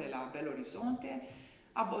Brazilia, de la Belo Horizonte,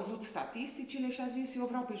 a văzut statisticile și a zis, eu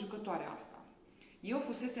vreau pe jucătoarea asta. Eu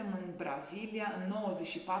fusesem în Brazilia în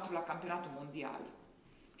 94 la campionatul mondial.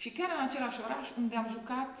 Și chiar în același oraș unde am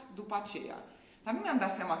jucat după aceea. Dar nu mi-am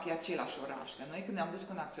dat seama că e același oraș. Că noi când ne-am dus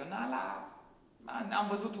cu Naționala, am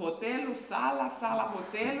văzut hotelul, sala,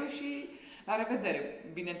 hotelul și la revedere.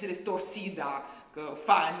 Bineînțeles, Torcida, că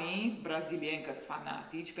fanii brazilieni, că sunt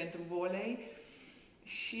fanatici pentru volei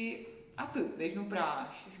și atât. Deci nu prea...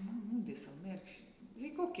 Și zic, unde să merg? Și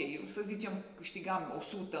zic, ok, eu să zicem câștigam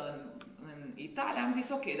 100 în Italia, am zis,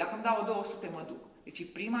 ok, dacă îmi dau 200 mă duc. Deci e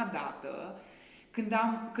prima dată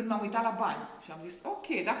când m-am uitat la bani și am zis, ok,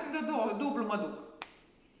 dacă îmi dă dublu mă duc.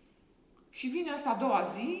 Și vine asta a doua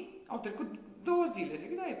zi, au trecut 2 zile,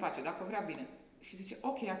 zic, da, e pace, dacă vrea bine. Și zice,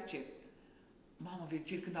 ok, accept. Mamă,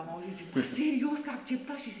 Virgil, când am auzit, zic, mă, serios că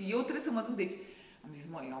accepta și zic, eu trebuie să mă duc. Deci am zis,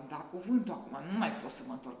 mă, eu am dat cuvântul acum, nu mai pot să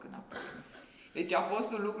mă întorc înapoi. Deci a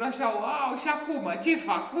fost un lucru așa, wow, și acum, ce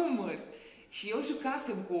fac, cum îs? Și eu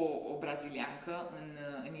jucasem cu o braziliancă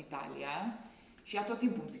în Italia și ea tot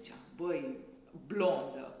timpul îmi zicea, băi,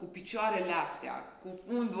 blondă, cu picioarele astea, cu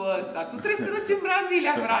fundul ăsta, tu trebuie să te duci în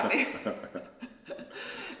Brazilia, frate.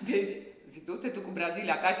 Deci, zic, du-te tu cu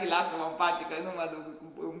Brazilia ta și lasă-mă în pace, că nu mă duc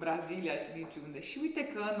în Brazilia și niciunde. Și uite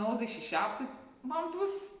că în 97 m-am dus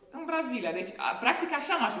în Brazilia. Deci, practic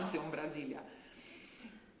așa am ajuns eu în Brazilia.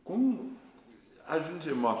 Cum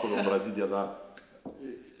ajungem acolo în Brazilia, dar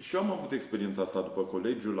și eu am avut experiența asta după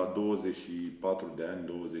colegiu, la 24 de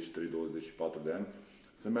ani, 23-24 de ani,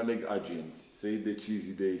 să-mi aleg agenți, să iei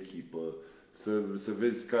decizii de echipă, să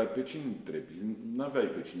vezi pe cine trebuie. N-aveai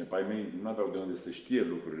pe cine, pe ai mei n-aveau de unde să știe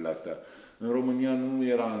lucrurile astea. În România nu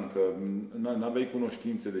era încă, n-aveai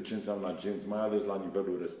cunoștințe de ce înseamnă agenți, mai ales la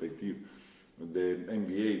nivelul respectiv de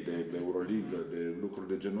NBA, de Euroligă, de lucruri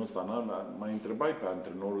de genul ăsta. Mai întrebai pe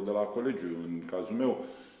antrenorul de la colegiu, în cazul meu.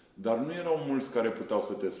 Dar nu erau mulți care puteau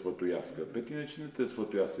să te sfătuiască. Pe tine cine te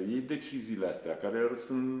sfătuia să iei deciziile astea, care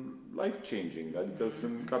sunt life-changing, adică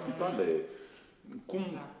sunt capitale.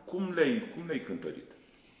 Cum le-ai cântărit?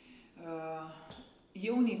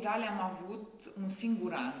 Eu în Italia am avut un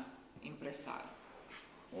singur an impresar.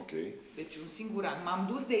 Ok. Deci un singur an. M-am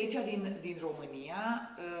dus de aici, din România.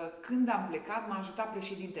 Când am plecat, m-a ajutat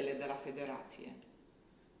președintele de la federație.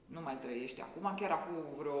 Nu mai trăiește acum, chiar acum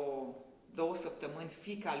vreo 2 săptămâni,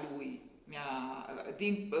 fiica lui,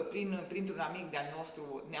 printr-un amic de-al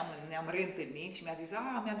nostru, ne-am reîntâlnit și mi-a zis,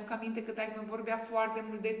 mi-aduc aminte că taică-mi vorbea foarte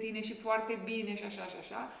mult de tine și foarte bine și așa și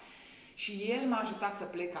așa. Și el m-a ajutat să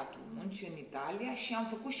plec atunci în Italia și am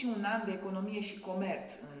făcut și un an de economie și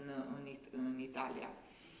comerț în Italia.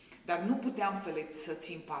 Dar nu puteam să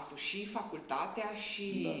țin pasul și facultatea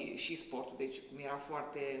și sportul, deci era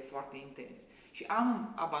foarte, foarte intens. Și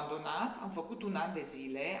am abandonat, am făcut un an de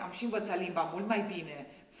zile, am și învățat limba mult mai bine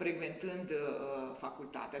frecventând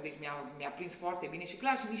facultatea, deci mi-a prins foarte bine și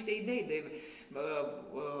clar și niște idei de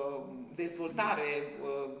dezvoltare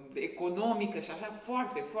economică și așa,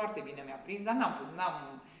 foarte, foarte bine mi-a prins, dar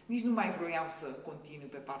nici nu mai vroiam să continui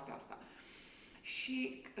pe partea asta.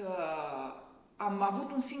 Și am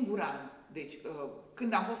avut un singur an. Deci,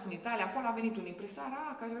 când am fost în Italia, acolo a venit un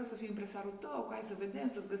impresar, că aș vrea să fiu impresarul tău, că hai să vedem,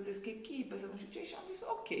 să-ți găsesc echipe, să nu știu ce, și am zis,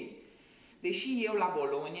 ok. Deși eu la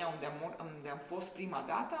Bologna, unde am fost prima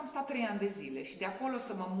dată, am stat 3 ani de zile și de acolo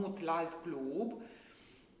să mă mut la alt club,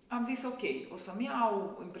 am zis, ok, o să-mi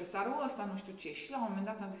iau impresarul ăsta, nu știu ce. Și la un moment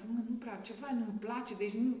dat am zis, nu prea, ceva nu-mi place,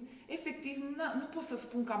 deci efectiv nu pot să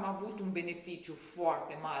spun că am avut un beneficiu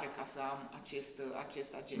foarte mare ca să am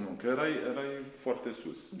acest agent. Nu, că erai foarte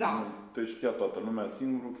sus. Da. Te știa toată lumea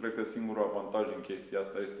singurul. Cred că singurul avantaj în chestia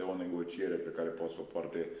asta este o negociere pe care poate să o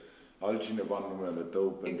poarte altcineva în numele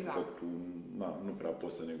tău, pentru că tu nu prea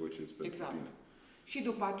poți să negociezi pentru tine. Și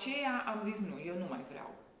după aceea am zis, nu, eu nu mai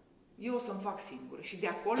vreau. Eu o să-mi fac singură. Și de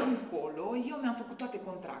acolo încolo, eu mi-am făcut toate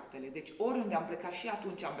contractele. Deci oriunde am plecat și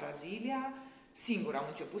atunci în Brazilia, singur am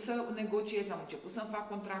început să negociez, am început să-mi fac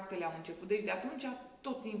contractele, am început. Deci de atunci,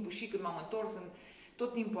 tot timpul, și când m-am întors,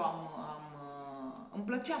 tot timpul îmi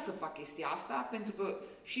plăcea să fac chestia asta, pentru că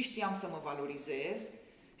și știam să mă valorizez,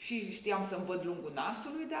 și știam să-mi văd lungul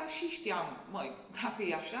nasului, dar și știam, măi, dacă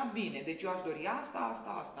e așa, bine, deci eu aș dori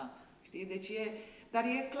asta. Știi? Deci dar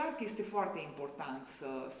e clar că este foarte important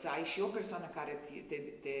să ai și o persoană care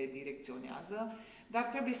te direcționează, dar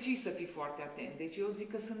trebuie și să fii foarte atent. Deci eu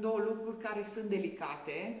zic că sunt 2 lucruri care sunt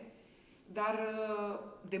delicate, dar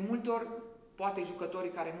de multe ori, poate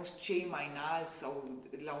jucătorii care nu sunt cei mai înalți sau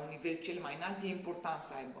la un nivel cel mai înalt, e important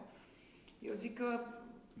să aibă. Eu zic că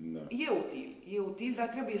e util, dar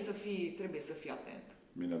trebuie să fii atent.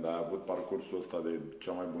 Bine, dar ai avut parcursul ăsta de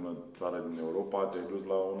cea mai bună țară din Europa, te-ai dus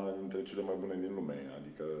la una dintre cele mai bune din lume.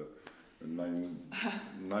 Adică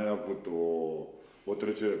n-ai avut o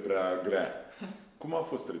trecere prea grea. Cum a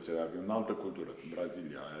fost trecerea? În altă cultură, în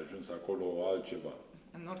Brazilia, ai ajuns acolo altceva.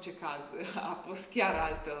 în orice caz, a fost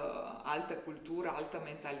chiar altă cultură, altă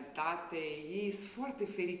mentalitate. Ei sunt foarte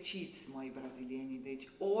fericiți, măi, brazilienii. Deci,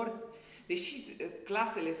 deși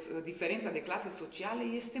diferența de clase sociale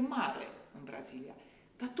este mare în Brazilia,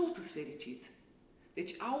 dar toți sunt fericiți.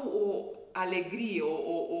 Deci au o alegrie,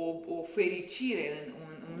 o fericire,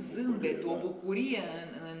 un zâmbet, o bucurie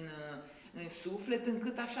în suflet,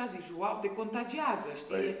 încât așa zici, wow, te contagiază,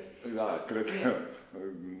 știi? Da, cred că,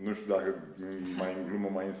 nu știu dacă mai în glumă,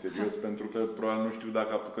 mai în serios, pentru că probabil nu știu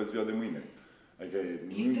dacă apucă ziua de mâine. Adică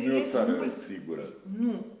nu e o țară sigură.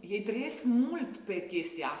 Nu, ei trăiesc mult pe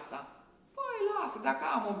chestia asta. Păi, lasă, dacă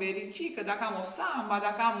am o bericică, dacă am o samba,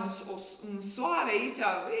 dacă am un soare aici,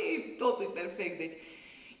 totul e perfect. Deci,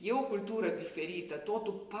 e o cultură diferită,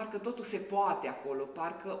 parcă totul se poate acolo,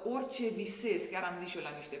 parcă orice visezi, chiar am zis și eu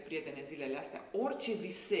la niște prietene zilele astea, orice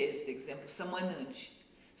visezi, de exemplu, să mănânci,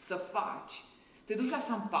 să faci. Te duci la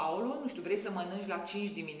San Paulo, nu știu, vrei să mănânci la 5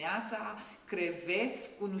 dimineața, creveți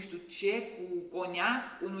cu nu știu ce, cu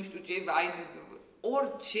coniac, cu nu știu ce,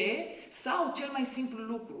 orice, sau cel mai simplu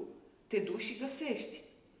lucru, te duci și găsești.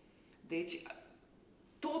 Deci,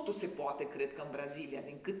 totul se poate, cred că, în Brazilia,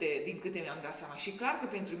 din câte mi-am dat seama. Și clar că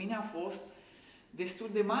pentru mine a fost destul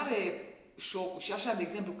de mare șocul. Și așa, de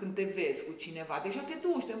exemplu, când te vezi cu cineva, deja te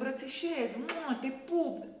duci, te îmbrățișezi, te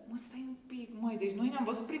pup. Mă, stai un pic, măi, deci noi ne-am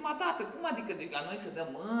văzut prima dată. Cum adică? Deci la noi se dă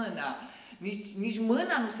mâna. Nici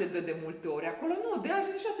mâna nu se dă de multe ori. Acolo nu,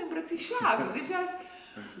 deja te îmbrățișează.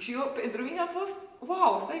 Și pentru mine a fost,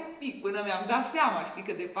 wow, stai un pic, până mi-am dat seama, știi,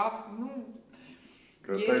 că de fapt nu...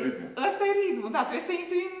 Că ăsta e ritmul. Ăsta e ritmul, da, trebuie să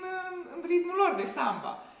intri în ritmul lor de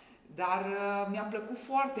samba. Dar mi-a plăcut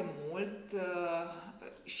foarte mult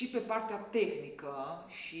și pe partea tehnică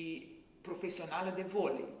și profesională de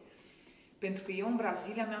volei. Pentru că eu în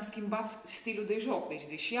Brazilia mi-am schimbat stilul de joc. Deci,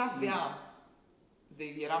 deși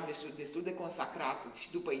eram destul de consacrat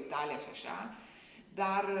și după Italia și așa,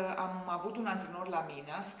 dar am avut un antrenor la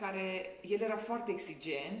Minas care, el era foarte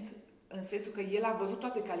exigent, în sensul că el a văzut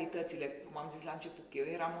toate calitățile, cum am zis la început, că eu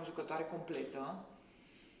eram o jucătoare completă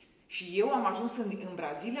și eu am ajuns în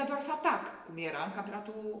Brazilia doar să atac, cum era în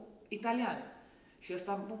campionatul italian. Și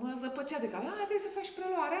ăsta mă zăpăcea de cap, trebuie să faci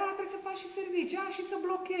preluare, trebuie să faci și servici, și să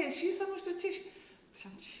blochezi, și să nu știu ce. Și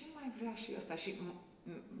am, ce mai vrea și ăsta? Și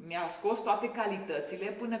mi-a scos toate calitățile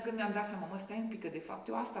până când mi-am dat seama, stai un pic, că de fapt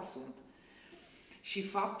eu asta sunt. Și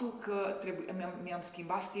faptul că mi-am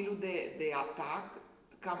schimbat stilul de atac,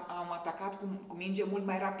 că am atacat cu minge mult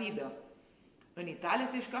mai rapidă. În Italia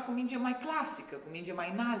se juca cu minge mai clasică, cu minge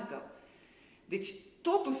mai înaltă. Deci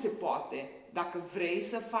totul se poate, dacă vrei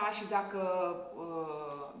să faci și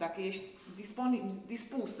dacă ești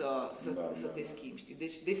dispus să te schimbi, știi?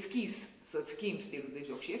 Deci deschis să-ți schimbi stilul de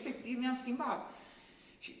joc. Și efectiv mi-am schimbat.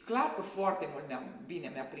 Și clar că foarte mult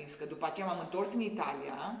mi-a prins, că după aceea m-am întors în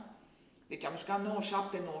Italia. Deci am jucat 97-98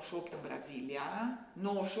 în Brazilia, 98-99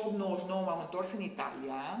 m-am întors în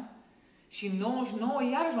Italia și 99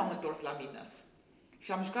 iarăși m-am întors la Minas.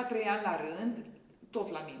 Și am jucat 3 ani la rând, tot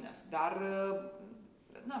la Minas. Dar,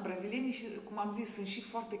 brazilienii, cum am zis, sunt și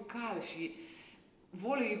foarte calzi și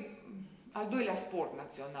volei al doilea sport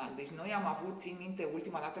național. Deci noi am avut, țin minte,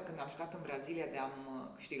 ultima dată când am jucat în Brazilia de am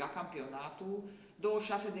câștigat campionatul,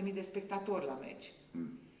 26.000 de spectatori la meci.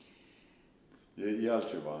 E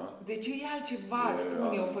altceva. Deci e altceva,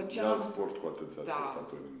 spun eu, făceam... E alt sport cu atâția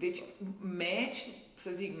spectatori. Deci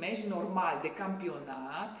meci normal de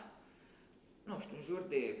campionat, nu știu, în jur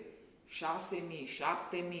de 6.000,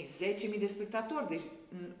 7.000, 10.000 de spectatori, deci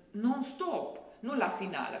non-stop, nu la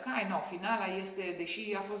finală, finala este,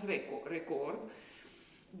 deși a fost record,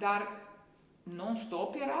 dar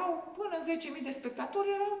non-stop erau, până 10.000 de spectatori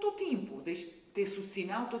erau tot timpul, deci te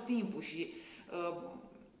susțineau tot timpul și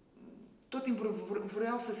tot timpul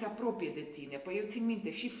vreau să se apropie de tine. Păi eu țin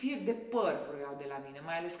minte, și fir de păr vreau de la mine,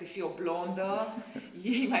 mai ales că și eu blondă,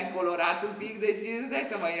 ei mai colorați un pic, deci îți dai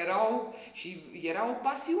seama, era o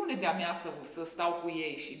pasiune de-a mea să stau cu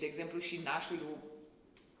ei și, de exemplu, și nașul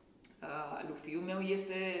lui fiul meu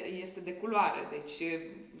este de culoare, deci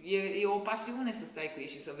e o pasiune să stai cu ei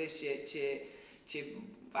și să vezi ce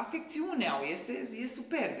afecțiune au, e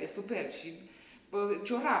superb și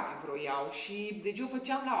ciorapi vroiau și deci eu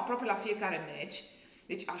făceam aproape la fiecare meci.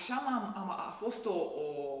 Deci așa a fost o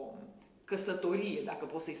căsătorie, dacă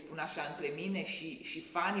pot să-i spun așa, între mine și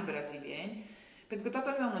fanii brazilieni, pentru că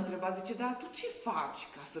toată lumea mă întreba, zice, dar tu ce faci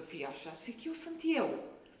ca să fii așa? Zic, eu sunt eu.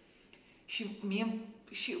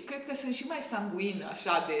 Și cred că sunt și mai sanguină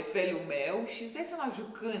așa de felul meu și îți dai seama,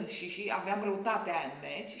 jucând și aveam răutatea aia în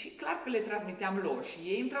meci și clar că le transmiteam lor și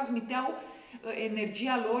ei îmi transmiteau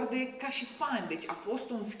energia lor ca și fani. Deci a fost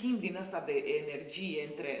un schimb din ăsta de energie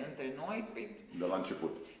între noi. De la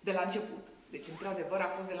început. De la început. Deci, într-adevăr, a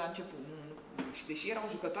fost de la început. Și deși erau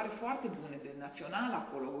jucătoare foarte bune, de național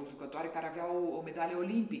acolo, jucătoare care aveau o medalie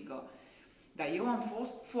olimpică, dar eu am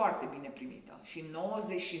fost foarte bine primită. Și în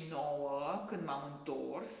 99, când m-am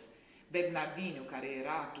întors, Bernardinho, care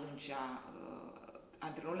era atunci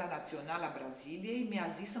antrenor la naționala Braziliei, mi-a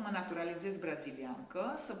zis să mă naturalizez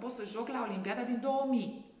braziliancă, să pot să joc la Olimpiada din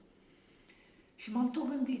 2000. Și m-am tot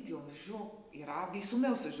gândit, eu era visul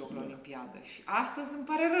meu să joc la Olimpiadă. Și astăzi îmi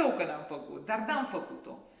pare rău că n-am făcut, dar n-am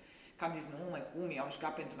făcut-o. Că am zis, nu, mai cum, eu am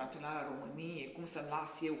jucat pentru Naționala României, cum să-mi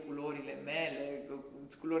las eu culorile mele,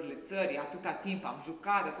 culorile țării, atâta timp am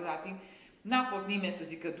jucat, atâta timp. N-a fost nimeni să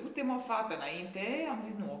zică, du-te mă, fată, înainte. Am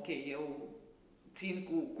zis, nu, ok, eu țin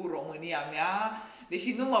cu România mea,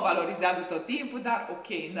 deși nu mă valorizează tot timpul, dar ok,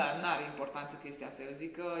 n-are importanță chestia asta. Eu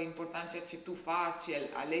zic că e important ceea ce tu faci,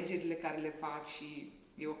 alegerile care le faci și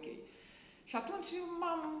e ok. Și atunci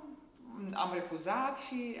am refuzat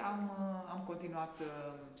și am continuat.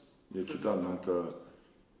 E ciudat, nu? Că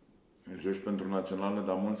joci pentru națională,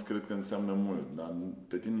 dar mulți cred că înseamnă mult. Dar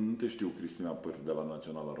pe tine nu te știu, Cristina Pârv, de la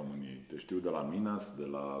Naționala României. Te știu de la Minas, de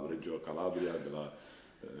la Reggio Calabria,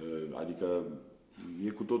 adică e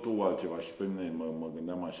cu totul altceva. Și pe mine mă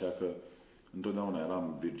gândeam așa că întotdeauna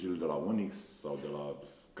eram Virgil de la Unix sau de la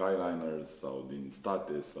Skyliners sau din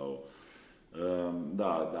state sau...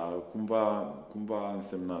 Da, dar cumva a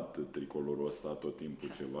însemnat tricolorul ăsta tot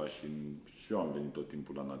timpul ceva și eu am venit tot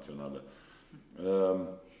timpul la națională.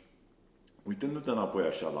 Uitându-te înapoi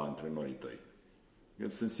așa la antrenorii tăi, eu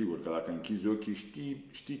sunt sigur că dacă închizi ochii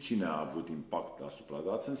știi cine a avut impact asupra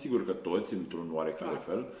ta. Sunt sigur că toți, într-un oarecare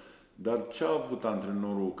fel, dar ce a avut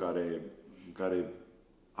antrenorul care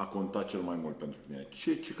a contat cel mai mult pentru tine?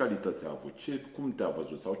 Ce calități a avut? Cum te-a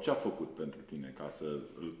văzut? Sau ce a făcut pentru tine ca să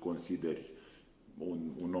îl consideri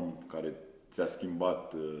un om care ți-a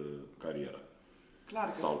schimbat cariera? Clar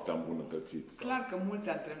că sau te-a îmbunătățit? Clar că mulți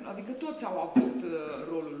antrenori, adică toți au avut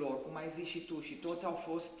rolul lor, cum ai zis și tu, și toți au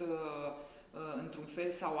fost, într-un fel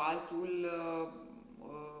sau altul,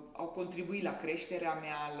 au contribuit la creșterea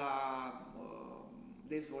mea, la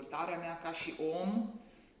dezvoltarea mea ca și om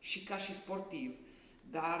și ca și sportiv.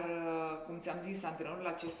 Dar, cum ți-am zis, antrenorul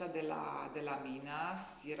acesta de la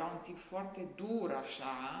Minas era un tip foarte dur,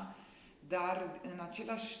 așa, dar în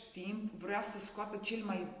același timp vrea să scoată cel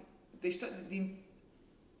mai... Deci, din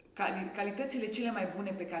calitățile cele mai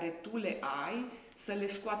bune pe care tu le ai, să le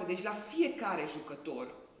scoată. Deci la fiecare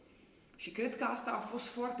jucător. Și cred că asta a fost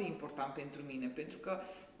foarte important pentru mine, pentru că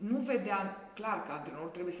nu vedea, clar că antrenorul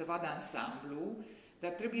trebuie să vadă ansamblu,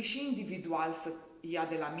 dar trebuie și individual să ia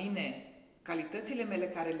de la mine calitățile mele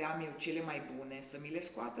care le am eu cele mai bune, să mi le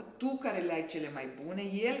scoată, tu care le ai cele mai bune,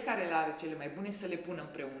 el care le are cele mai bune, să le pună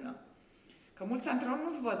împreună. Că mulți antrenori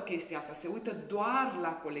nu văd chestia asta, se uită doar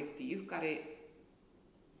la colectiv, care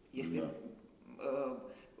este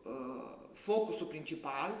focusul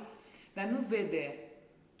principal, dar nu vede,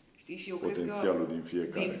 știi, și eu potențialul cred că din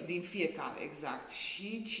fiecare. Din fiecare, exact.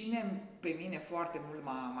 Și cine pe mine foarte mult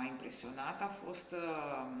m-a impresionat a fost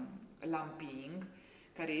Lamping,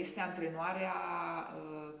 care este antrenoarea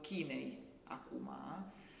Chinei acum.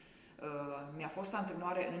 Mi-a fost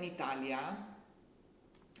antrenoare în Italia.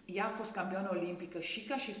 Ea a fost campioană olimpică și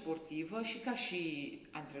ca și sportivă și ca și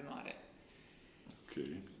antrenoare.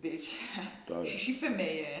 Okay. Deci, și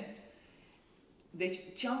femeie. Deci,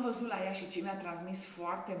 ce am văzut la ea și ce mi-a transmis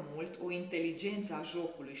foarte mult, o inteligență a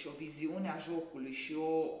jocului și o viziune a jocului și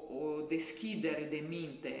o deschidere de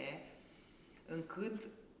minte, încât,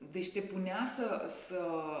 deci te punea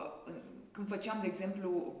când făceam, de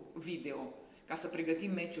exemplu, video, ca să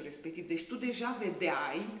pregătim meciul respectiv, deci tu deja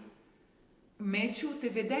vedeai meciul, te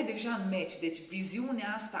vedeai deja în meci, deci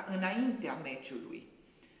viziunea asta înaintea meciului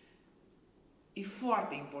e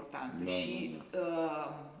foarte importantă și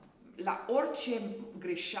la orice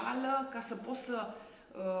greșeală, ca să poți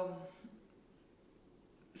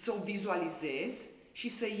să o visualizezi și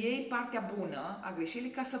să iei partea bună a greșelii,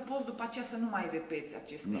 ca să poți după aceea să nu mai repeți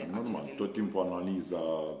aceste lucruri. Tot timpul analiza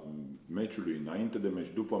meciului, înainte de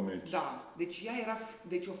meci, după meci. Da, deci ea era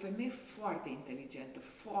o femeie foarte inteligentă,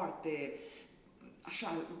 foarte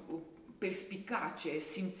așa perspicace,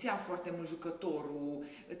 simțea foarte mult jucătorul,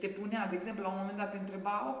 te punea, de exemplu, la un moment dat te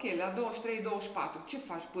întreba, ok, la 23-24, ce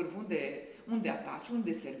faci, Pârv, unde ataci,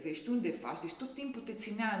 unde servești, unde faci? Deci tot timpul te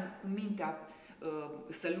ținea cu mintea,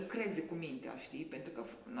 să lucreze cu mintea, știi? Pentru că,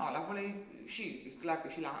 la volei și, clar că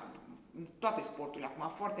și la toate sporturile, acum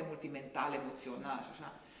foarte multimental, emoțional și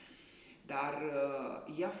așa, dar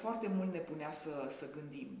ea foarte mult ne punea să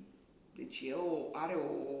gândim. Deci are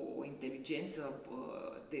o inteligență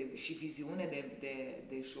și viziune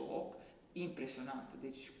de joc impresionantă.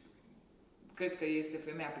 Deci cred că este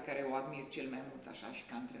femeia pe care o admir cel mai mult așa și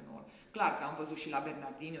ca antrenor. Clar că am văzut și la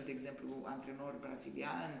Bernardinho, de exemplu, antrenor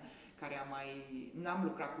brazilian, care n-am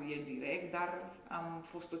lucrat cu el direct, dar am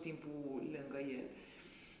fost tot timpul lângă el.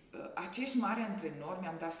 Acești mari antrenori,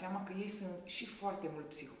 mi-am dat seama că ei sunt și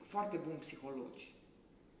foarte buni psihologi.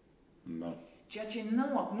 Da. Ceea ce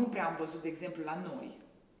nu prea am văzut, de exemplu, la noi.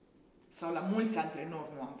 Sau la mulți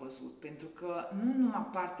antrenori nu am văzut. Pentru că nu numai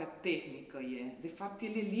partea tehnică de fapt,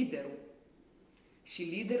 el e liderul. Și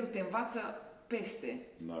liderul te învață peste.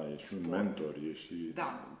 Da, e și un mentor,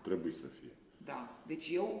 trebuie să fie. Da. Deci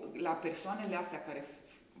eu, la persoanele astea care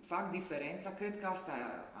fac diferența, cred că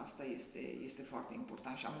asta este foarte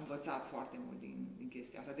important și am învățat foarte mult din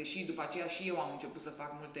chestia asta. Deși după aceea și eu am început să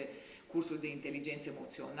fac multe cursuri de inteligență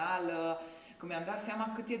emoțională, că mi-am dat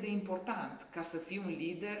seama cât e de important ca să fii un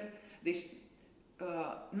lider. Deci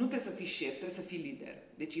nu trebuie să fii șef, trebuie să fii lider.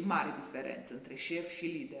 Deci e mare diferență între șef și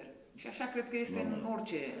lider. Și așa cred că este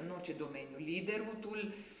în orice domeniu. Liderul,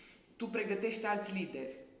 tu pregătești alți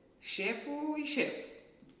lideri. Șeful e șef.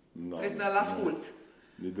 Da, trebuie să-l asculți.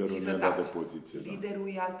 Liderul nu e dat de poziție.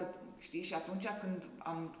 Liderul e altă, știi? Și atunci când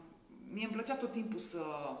mie îmi plăcea tot timpul să,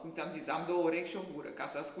 cum ți-am zis, am 2 urechi și o gură, ca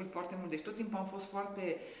să ascult foarte mult. Deci tot timpul am fost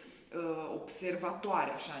foarte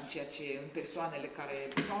observatoare, așa, în persoanele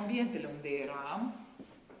sau ambientele unde eram.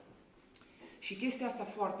 Și chestia asta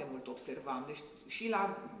foarte mult observam. Deci și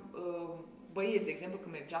la băieți, de exemplu,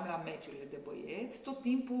 când mergeam la meciurile de băieți, tot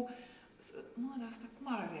timpul, dar asta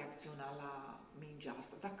cum ar reacționa la mingea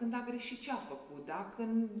asta? Dar când a greșit, ce a făcut? Dar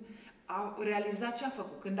când a realizat, ce a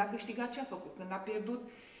făcut? Când a câștigat, ce a făcut? Când a pierdut?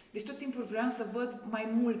 Deci tot timpul vreau să văd mai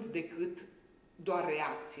mult decât doar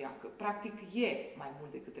reacția. Că practic e mai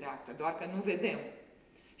mult decât reacția, doar că nu vedem.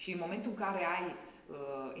 Și în momentul în care ai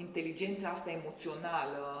inteligența asta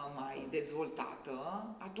emoțională mai dezvoltată,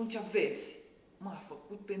 atunci vezi, a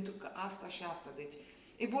făcut pentru că asta și asta. Deci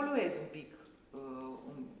evoluezi un pic,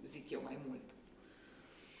 zic eu, mai mult.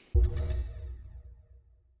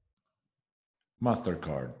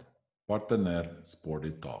 Mastercard, partener Sporty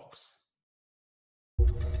Talks.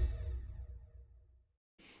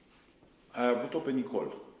 Ai avut-o pe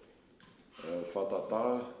Nicol, fata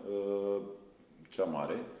ta, cea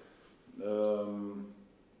mare.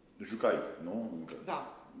 Jucai, nu? Încă.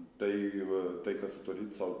 Da. Te-ai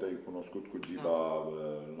căsătorit sau te-ai cunoscut cu Gila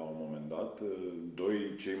la un moment dat,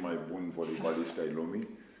 2 cei mai buni voleibaliști ai lumii.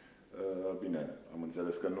 Bine, am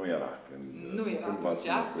înțeles că nu era când v-ați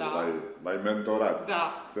cunoscut, l-ai mentorat.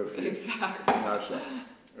 Da, să fie. Exact. Așa.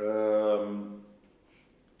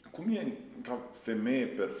 Cum e ca femeie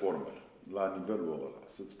performer la nivelul ăla?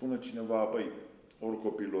 Să-ți spună cineva, băi, ori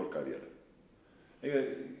copil, ori carieră.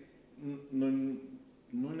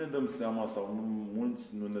 Nu ne dăm seama, sau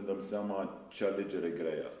mulți nu ne dăm seama ce alegere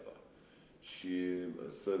grea e asta. Și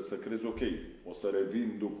să crezi, ok, o să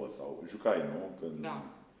revin după, sau jucai, nu? Da.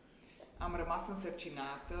 Am rămas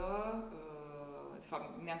însărcinată, de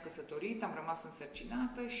fapt ne-am căsătorit, am rămas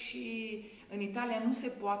însărcinată și în Italia nu se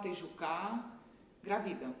poate juca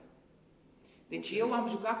gravidă. Deci eu am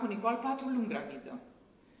jucat cu Nicol 4 luni gravidă.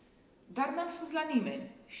 Dar n-am spus la nimeni.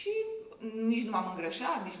 Și nici nu m-am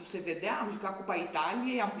îngrășat, nici nu se vedea, am jucat Cupa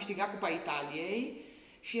Italiei, am câștigat Cupa Italiei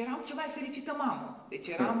și eram cea mai fericită mamă. Deci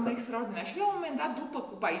eram extraordinară. Și la un moment dat, după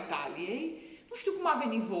Cupa Italiei, nu știu cum a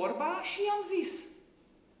venit vorba și am zis: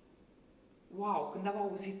 wow, când am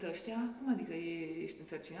auzit ăștia, cum adică ești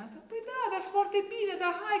însărcinată? Păi da, dar sunt foarte bine,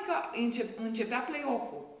 dar hai că începea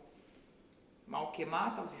play-off-ul. M-au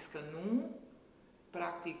chemat, au zis că nu,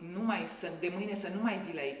 practic de mâine să nu mai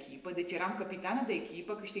vii la echipă. Deci eram capitană de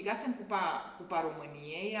echipă, câștigasem Cupa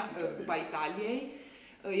României, Cupa Italiei,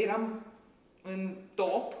 eram în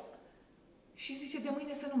top și zice, de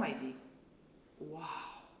mâine să nu mai vii.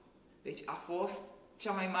 Wow! Deci a fost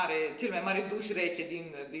cel mai mare duș rece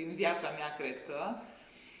din viața mea, cred că.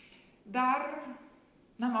 Dar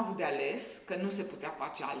n-am avut de ales, că nu se putea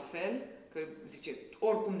face altfel, că zice,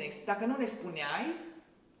 oricum dacă nu ne spuneai,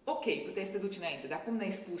 ok, puteai să te duci înainte, dar cum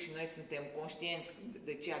ne-ai spus și noi suntem conștienți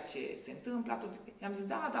de ceea ce se întâmplă, atunci i-am zis,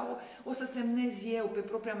 da, dar o să semnez eu pe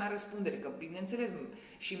propria mea răspundere, că bineînțeles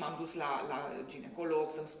și m-am dus la ginecolog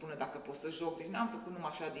să-mi spună dacă pot să joc, deci n-am făcut numai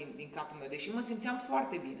așa din capul meu, deși mă simțeam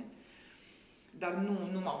foarte bine. Dar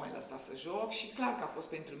nu m-au mai lăsat să joc și clar că a fost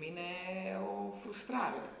pentru mine o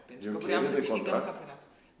frustrare, pentru că vreau să câștigăm campionatul.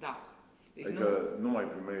 Da. Deci adică nu mai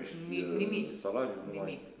primești salariu?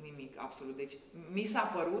 Nimic, absolut. Deci mi s-a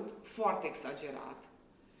părut foarte exagerat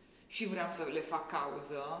și vreau să le fac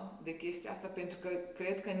cauză de chestia asta, pentru că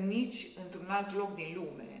cred că nici într-un alt loc din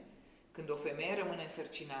lume Când o femeie rămâne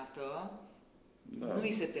însărcinată, Da. nu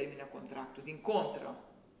îi se termină contractul, din contră.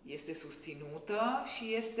 Este susținută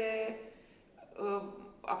și este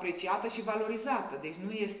apreciată și valorizată. Deci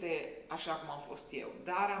nu este așa cum am fost eu.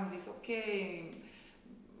 Dar am zis, ok,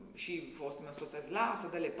 și fostul meu soț a zis, lasă,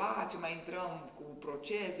 dă-le pace, mai intrăm cu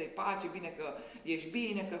proces de pace, bine că ești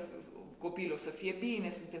bine, că copilul o să fie bine,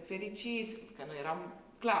 suntem fericiți, că noi eram,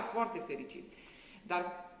 clar, foarte fericiți.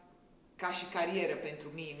 Dar ca și carieră pentru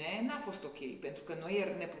mine n-a fost ok, pentru că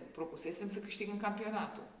noi ne propusesem să câștigăm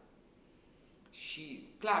campionatul. Și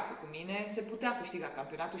clar că cu mine se putea câștiga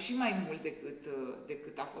campionatul și mai mult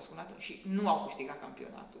decât a fost până atunci. Și nu au câștigat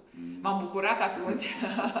campionatul. M-am bucurat atunci,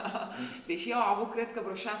 deși au avut, cred că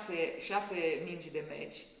vreo 6 mingi de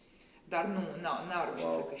meci, dar n-au reușit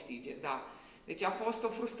să câștige. Da. Deci a fost o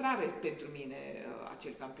frustrare pentru mine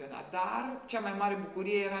acel campionat, dar cea mai mare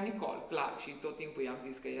bucurie era Nicol, clar, și tot timpul i-am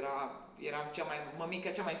zis că eram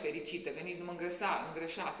mămica cea mai fericită, că nici nu mă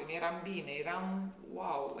îngreșasem, eram bine, eram,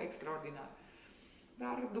 wow, extraordinar.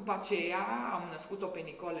 Dar după aceea am născut-o pe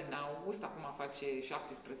Nicol în august, acum face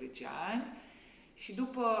 17 ani, și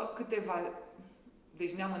după câteva,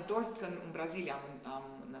 deci ne-am întors, că în Brazilia am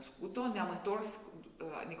născut-o, ne-am întors,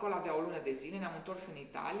 Nicol avea o lună de zile, ne-am întors în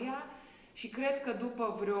Italia, și cred că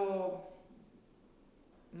după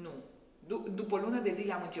după o lună de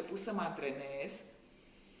zile am început să mă antrenez.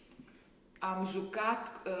 Am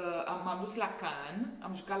jucat, m-am dus la Cannes,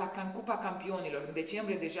 am jucat la Cannes Cupa Campionilor. În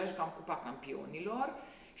decembrie deja jucam Cupa Campionilor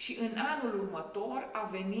și în anul următor a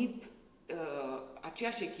venit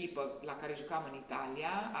aceeași echipă la care jucam în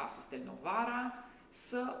Italia, Asystel Novara,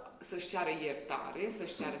 să-și ceară iertare,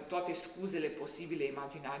 să-și ceară toate scuzele posibile,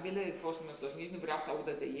 imaginabile. Fostul meu soț, nici nu vreau să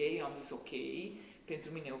audă de ei, eu am zis ok,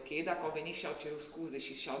 pentru mine ok, dacă au venit și au cerut scuze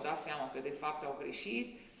și și-au dat seama că de fapt au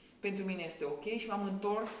greșit, pentru mine este ok și m-am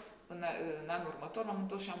întors, în anul următor m-am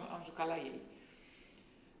întors și am jucat la ei.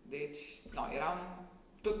 Deci, eram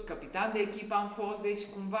tot capitan de echipă am fost, deci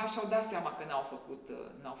cumva și-au dat seama că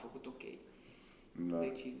n-au făcut ok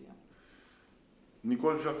decizia.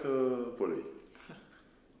 Nicol joacă volei.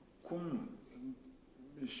 Cum?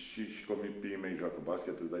 Și copiii mei joacă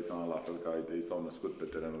basket, îți dai seama la fel ca ai tăi, s-au născut pe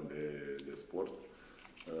terenul de sport.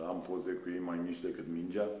 Am poze cu ei mai mici decât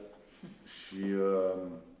mingea. Și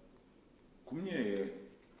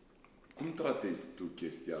cum tratezi tu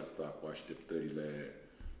chestia asta cu așteptările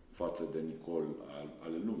față de Nicol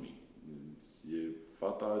ale lumii? E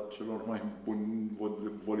fata celor mai buni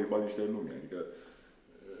voleibaliști ai lumii. Adică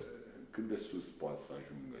cât de sus poate să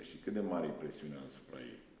ajungă și cât de mare e presiunea asupra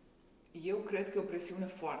ei? Eu cred că e o presiune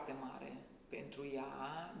foarte mare pentru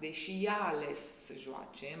ea, deși ea a ales să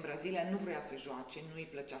joace. În Brazilia nu vrea să joace, nu îi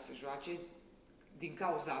plăcea să joace din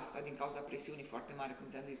cauza asta, din cauza presiunii foarte mari, cum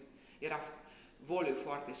ți-am zis. Era volei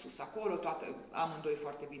foarte sus acolo, amândoi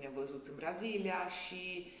foarte bine văzuți în Brazilia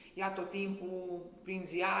și ea tot timpul prin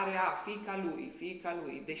ziare, fiica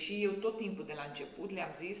lui. Deși eu tot timpul de la început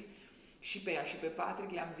le-am zis, și pe ea și pe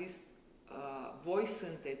Patrick, le-am zis, voi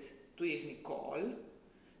sunteți, tu ești Nicol,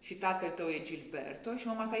 și tatăl tău e Gilberto și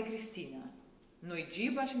mama ta e Cristina. Nu-i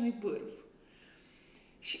Giba și nu-i Pârv.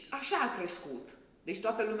 Și așa a crescut. Deci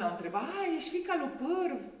toată lumea o întreba, ești fiica lui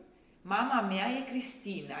Pârv? Mama mea e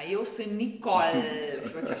Cristina, eu sunt Nicol. Și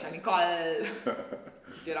făcea așa, Nicol.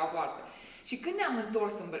 Era foarte. Și când ne-am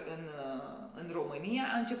întors în România,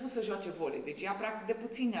 a început să joace volei. Deci ea practic de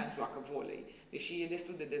puțini ani joacă volei. Deși e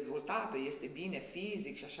destul de dezvoltată, este bine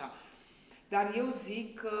fizic și așa. Dar eu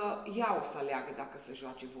zic că ea o să aleagă dacă să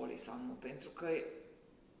joace volei sau nu, pentru că,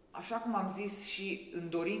 așa cum am zis și în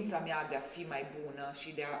dorința mea de a fi mai bună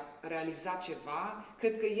și de a realiza ceva,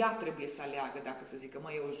 cred că ea trebuie să aleagă dacă să zică,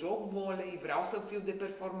 eu joc volei, vreau să fiu de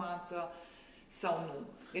performanță sau nu.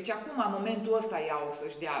 Deci acum, în momentul ăsta, ea o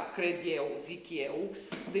să-și dea, cred eu, zic eu,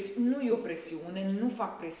 deci nu e o presiune, nu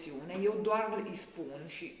fac presiune, eu doar îi spun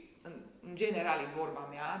și, în general, e vorba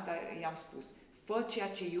mea, dar i-am spus, fă ceea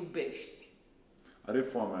ce iubești. Are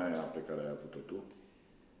foamea aia pe care ai avut-o tu?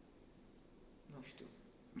 Nu știu.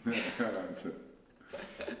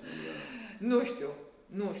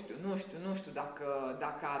 Nu știu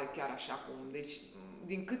dacă are chiar așa cum. Deci,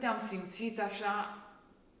 din câte am simțit așa,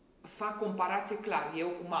 fac comparație clar, eu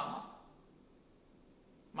cu mama.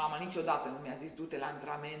 Mama niciodată nu mi-a zis du-te la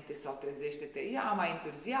antrenamente sau trezește-te. Ea mai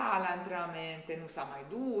întârzia la antrenamente, nu s-a mai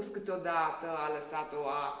dus câteodată, a lăsat-o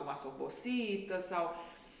acum s-a obosită sau...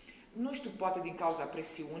 Nu știu, poate din cauza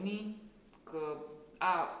presiunii, că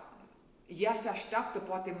ea se așteaptă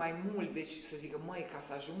poate mai mult, deci să zică, ca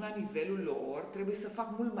să ajung la nivelul lor, trebuie să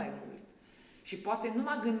fac mult mai mult. Și poate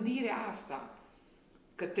numai gândirea asta,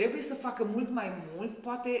 că trebuie să facă mult mai mult,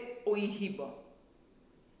 poate o inhibă.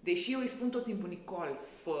 Deși eu îi spun tot timpul, Nicol,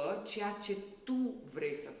 fă ceea ce tu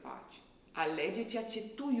vrei să faci. Alege ceea ce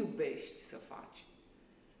tu iubești să faci.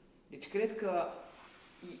 Deci cred că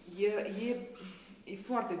e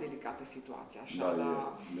foarte delicată situația. Așa,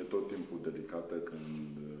 Da, e tot timpul delicată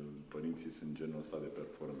când părinții sunt genul ăsta de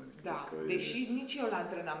performer. Da, deși nici eu la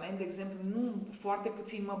antrenament, de exemplu, foarte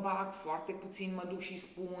puțin mă bag, foarte puțin mă duc și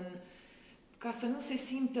spun, ca să nu se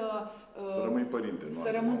simtă... să rămâi părinte, nu?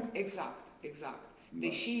 Să rămân, exact. Da.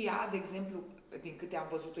 Deși ea, de exemplu, din câte am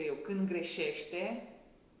văzut-o eu, când greșește,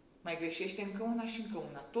 mai greșește încă una și încă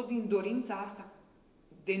una. Tot din dorința asta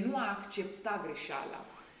de nu a accepta greșeala.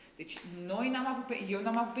 Deci eu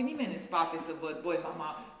n-am avut pe nimeni în spate să văd, băi,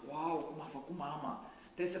 mama, wow, cum a făcut mama,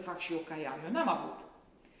 trebuie să fac și eu ca ea. Eu n-am avut.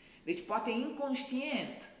 Deci poate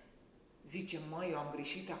inconștient zice, eu am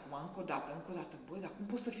greșit acum încă o dată, băi, dar cum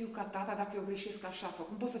pot să fiu ca tata dacă eu greșesc așa? Sau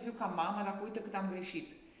cum pot să fiu ca mama dacă uite cât am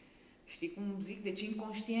greșit? Știi cum zic? Deci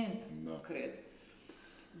inconștient, cred.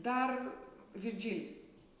 Dar, Virgil,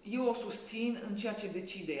 eu o susțin în ceea ce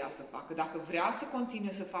decide ea să facă. Dacă vrea să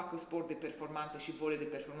continue să facă sport de performanță și volei de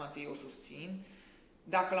performanță, eu o susțin.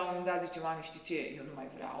 Dacă la un moment dat zice, mami, știi ce, eu nu mai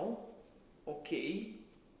vreau, ok,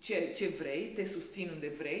 ce vrei, te susțin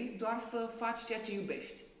unde vrei, doar să faci ceea ce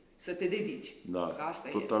iubești, să te dedici. Da, asta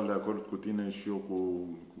total de acord cu tine și eu cu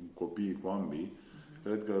copiii, cu ambii.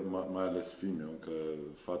 Cred că mai ales fiul că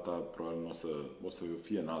fata probabil o să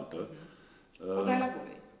fie înaltă. O dai la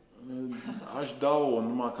volei. Aș da-o,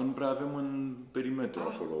 numai că nu prea avem în perimetru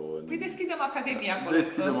acolo. Păi deschidem academia acolo.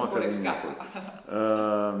 Deschidem academia acolo.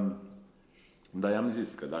 Dar i-am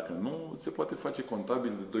zis că dacă nu, se poate face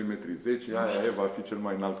contabil de 2,10 m, aia va fi cel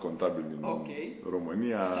mai înalt contabil din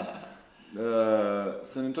România.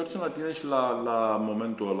 Să ne întoarcem la tine și la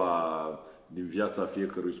momentul ăla din viața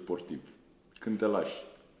fiecărui sportiv. Când te lași.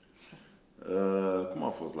 Cum a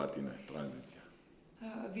fost la tine tranziția?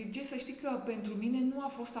 Virgil, să știi că pentru mine nu a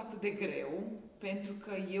fost atât de greu, pentru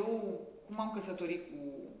că eu, cum am căsătorit cu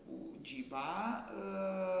Giba,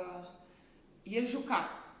 el juca.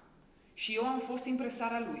 Și eu am fost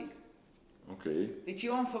impresara lui. Ok. Deci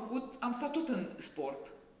eu am stat tot în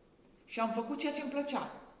sport. Și am făcut ceea ce îmi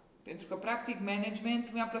plăcea. Pentru că, practic,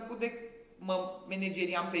 management mi-a plăcut mă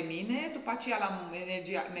manageriam pe mine, după aceea l-am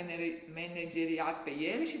manageriat pe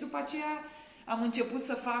el și după aceea am început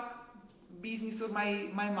să fac business-uri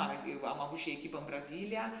mai mari. Eu am avut și echipă în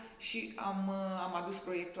Brazilia și am adus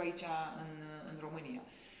proiectul aici în România.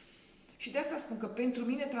 Și de asta spun că pentru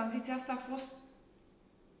mine tranziția asta a fost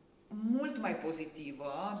mult mai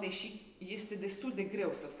pozitivă, deși este destul de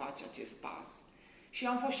greu să faci acest pas. Și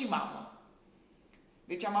am fost și mamă.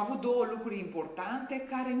 Deci am avut două lucruri importante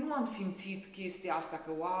care nu am simțit chestia asta,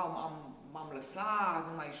 că wow, m-am lăsat,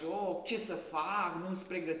 nu mai joc, ce să fac, nu sunt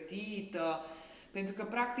pregătită. Pentru că,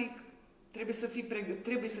 practic, trebuie să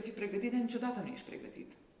fii pregătit, dar niciodată nu ești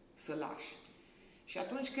pregătit să lași. Și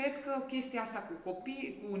atunci cred că chestia asta cu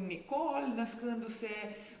copii, cu Nicol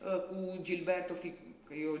născându-se, cu Gilberto,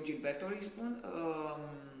 că eu Gilberto îi spun,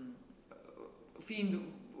 fiind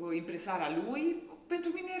impresara lui,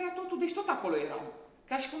 pentru mine era totul, deci tot acolo eram.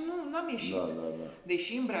 Ca și cum nu am ieșit. Da.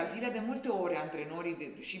 Deși în Brazilia de multe ori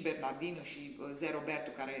antrenorii, și Bernardino și Zé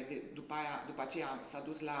Roberto, care după aceea s-a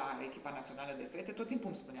dus la echipa națională de fete, tot timpul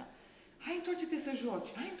îmi spunea, hai întoarce-te să joci,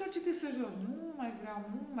 nu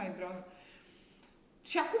mai vreau.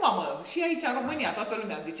 Și acum, și aici în România, toată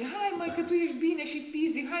lumea îmi zice, hai că tu ești bine și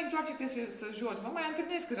fizic, hai întoarce-te să joci. Mă mai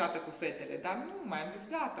antrenez câteodată cu fetele, dar nu, mai am zis,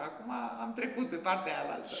 gata, acum am trecut pe partea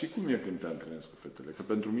aia altă. Și cum e când te antrenezi cu fetele? Că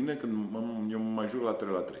pentru mine, când eu mai joc la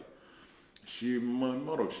 3-3. Și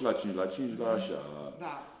mă rog, și la 5-5, la așa.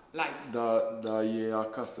 Da, light. Dar e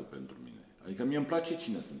acasă pentru mine. Adică mie îmi place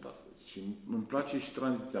cine sunt astăzi. Și îmi place și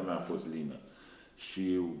tranziția mea a fost lină.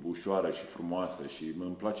 Și ușoară și frumoasă și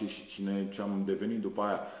îmi place și ce am devenit după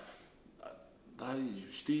aia. Dar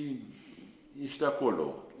știi, ești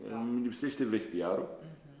acolo. Da. Îmi lipsește vestiarul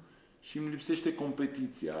și îmi lipsește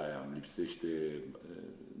competiția aia, îmi lipsește...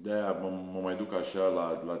 De-aia mă mai duc așa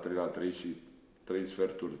la 3-3 și 3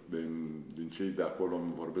 sferturi din cei de acolo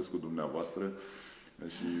îmi vorbesc cu dumneavoastră.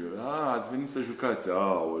 Și, ați venit să jucați,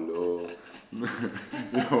 aoleo,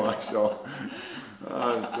 eu așa,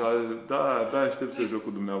 da, aștept să joc cu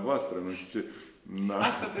dumneavoastră, nu știu ce.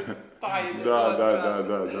 Asta de taie.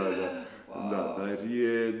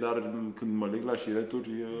 Dar când mă leg la șireturi,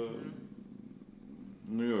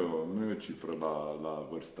 nu e o cifră la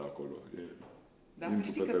vârstă acolo. Dar să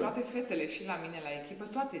știi că toate fetele și la mine la echipă,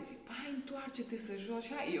 toate zic, hai, întoarce-te să joci,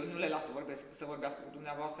 hai. Eu nu le las să vorbească cu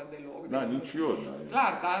dumneavoastră deloc. Da, nici eu. Da.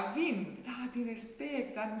 Clar, dar vin, da, din respect,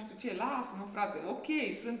 dar nu știu ce, lasă-mă, frate, ok,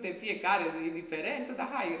 suntem fiecare de diferență, dar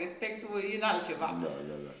hai, respectul e în altceva. Da.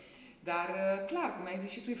 Dar, clar, cum ai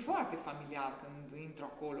zis și tu, e foarte familiar când intru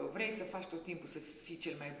acolo. Vrei să faci tot timpul să fii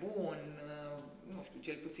cel mai bun, nu știu,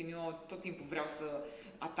 cel puțin eu tot timpul vreau să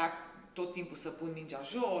atac, tot timpul să pun mingea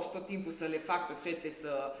jos, tot timpul să le fac pe fete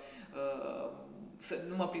să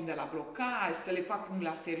nu mă prinde la blocaj, să le fac punct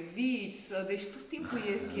la servici, deci tot timpul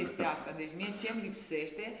e chestia asta. Deci mie ce-mi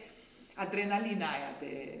lipsește, adrenalina aia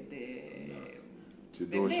Ce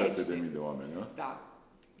 26.000 de oameni, nu? Da.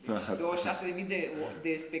 Deci 26.000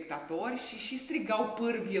 de spectatori și strigau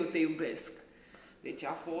pârvi, eu te iubesc. Deci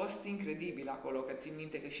a fost incredibil acolo, că țin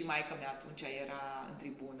minte că și maica mea atunci era în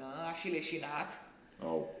tribună, a și leșinat.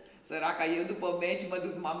 Săraca, eu după meci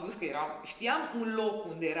m-am dus că știam un loc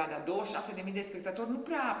unde era de 26.000 de spectatori, nu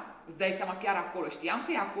prea îți dai seama chiar acolo, știam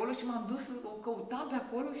că e acolo și m-am dus, o căutam pe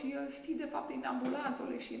acolo și știi, de fapt, e în ambulanță, o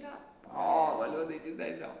leșinat. Deci îți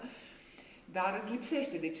dai seama. Dar îți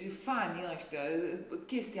lipsește, deci fanii ăștia,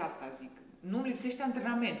 chestia asta zic. Nu lipsește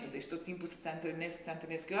antrenamentul, deci tot timpul să te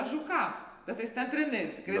antrenezi, că eu aș juca, dar trebuie să te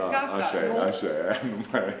antrenezi. Cred că asta, așa e, nu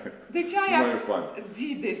mai deci aia, nu mai e fan.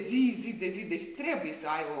 Zi de zi, deci trebuie să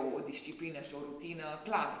ai o disciplină și o rutină,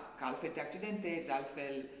 clar, că altfel te accidentezi,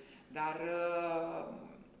 altfel, dar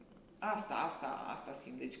asta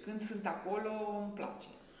simt. Deci când sunt acolo, îmi place.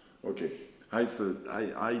 Ok, hai să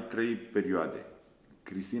ai 3 perioade.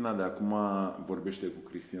 Cristina de acum vorbește cu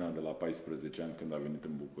Cristina de la 14 ani când a venit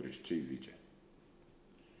în București. Ce-i zice?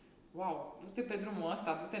 Wow, du-te pe drumul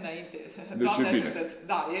ăsta, du-te înainte. Deci Doamne e bine. ajută-ți.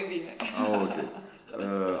 Da, e bine. Ok.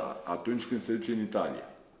 Atunci când se duce în Italia.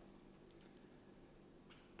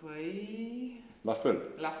 Păi... La fel.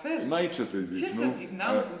 La fel. N-ai ce să zici, ce nu? să zic?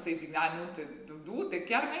 N-am cum să-i zic. Du-te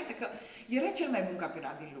chiar înainte, că era cel mai bun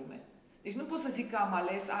campionat din lume. Deci nu pot să zic că am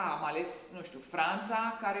ales, nu știu,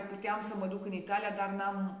 Franța, care puteam să mă duc în Italia, dar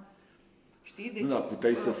n-am... Știi? Deci, Nu, dar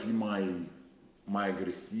puteai să fii mai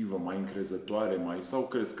agresivă, mai încrezătoare, sau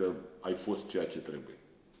crezi că ai fost ceea ce trebuie?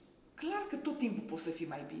 Clar că tot timpul poți să fii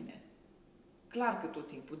mai bine. Clar că tot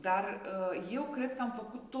timpul. Dar eu cred că am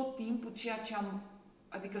făcut tot timpul ceea ce am...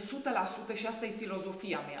 Adică 100%, și asta e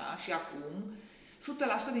filozofia mea și acum,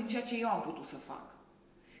 100% din ceea ce eu am putut să fac.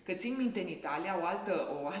 Că țin minte în Italia,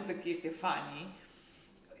 o altă chestie funny,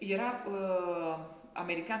 era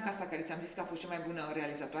americanca asta care ți-am zis că a fost cea mai bună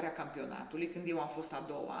realizatoare a campionatului, când eu am fost a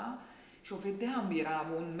doua, și o vedeam, era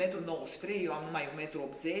 1,93 m, eu am numai 1,80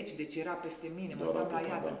 m, deci era peste mine, mă uitam la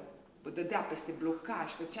ea, dădea peste blocaj,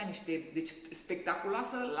 făcea niște, deci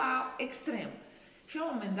spectaculoasă la extrem. Și la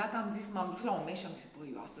un moment dat m-am dus la un meci și am zis,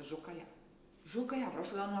 băi, eu astăzi joc ca ea. Joc ca ea, vreau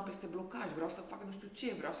să dau numai peste blocaj, vreau să fac nu știu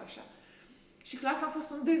ce, vreau să așa. Și clar că a fost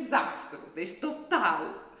un dezastru, deci total.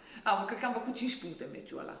 Cred că am făcut 5 puncte în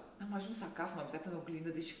meciul ăla. Am ajuns acasă, m-am uitat în oglindă,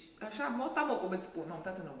 deci așa, cum îți spun, m-am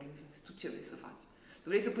uitat în oglindă și am zis, tu ce vrei să faci? Tu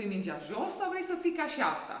vrei să pui mingea jos sau vrei să fii ca și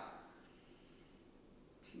asta?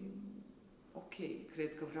 Și, ok,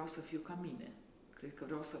 cred că vreau să fiu ca mine. Cred că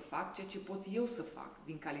vreau să fac ceea ce pot eu să fac,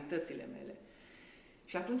 din calitățile mele.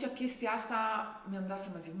 Și atunci chestia asta mi-am dat să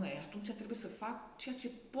mă zic, atunci trebuie să fac ceea ce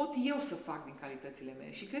pot eu să fac din calitățile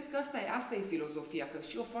mele. Și cred că asta e filozofia, că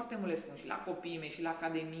și eu foarte mult le spun și la copiii mei și la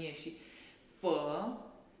academie și fă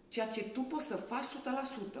ceea ce tu poți să faci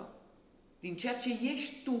 100%, din ceea ce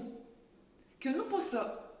ești tu. Că eu nu pot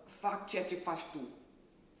să fac ceea ce faci tu.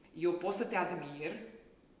 Eu pot să te admir,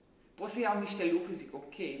 pot să iau niște lucruri, zic,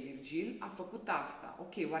 ok, Virgil a făcut asta,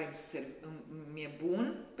 ok, oare mi-e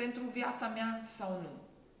bun pentru viața mea sau nu?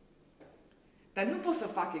 Dar nu pot să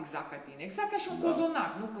fac exact ca tine, exact ca și un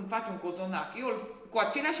cozonac, nu? Când faci un cozonac, cu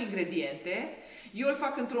aceleași ingrediente, eu îl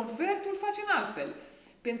fac într-un fel, tu îl faci în alt fel.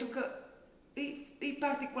 Pentru că e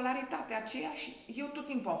particularitatea aceea și eu tot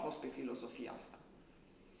timpul am fost pe filozofia asta.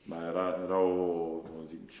 Da, era o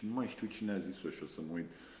zic, și nu mai știu cine a zis-o și o să mă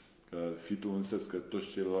uit. Că fii tu însăți, că toți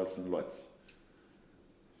ceilalți sunt luați.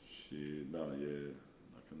 Și da,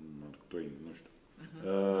 dacă nu Mark Twain, nu știu.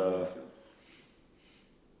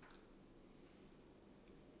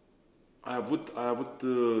 Ai avut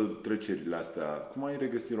trecerile astea. Cum ai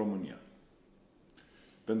regăsit România?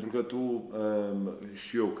 Pentru că tu,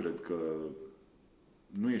 și eu cred că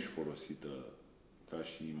nu ești folosită ca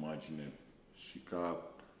și imagine și ca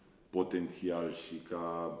potențial și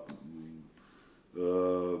ca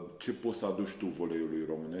ce poți să aduci tu voleiului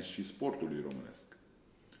românesc și sportului românesc.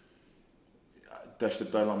 Te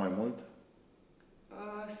așteptai la mai mult?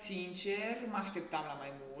 Sincer, mă așteptam la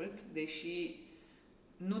mai mult, deși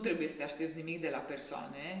nu trebuie să te aștepți nimic de la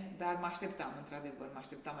persoane, dar mă așteptam, într-adevăr, mă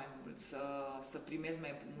așteptam mai mult să primez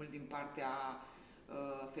mai mult din partea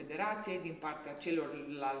federației, din partea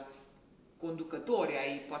celorlalți conducători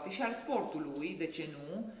ai, poate și al sportului, de ce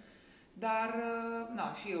nu? Dar,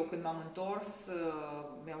 și eu când m-am întors,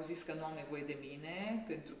 mi-au zis că nu am nevoie de mine,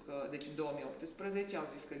 pentru că, deci în 2018, au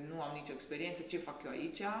zis că nu am nicio experiență, ce fac eu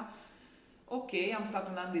aici? Ok, am stat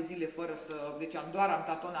un an de zile fără să... Deci am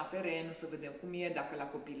tatonat terenul, să vedem cum e, dacă la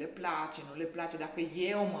copii le place, nu le place, dacă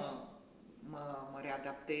eu mă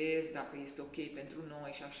readaptez, dacă este ok pentru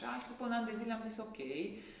noi și așa. Și după un an de zile am zis ok,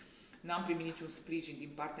 n-am primit niciun sprijin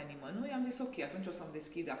din partea nimănui, am zis ok, atunci o să-mi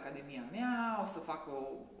deschid academia mea, o să fac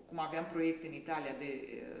cum aveam proiecte în Italia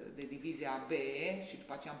de divizia B și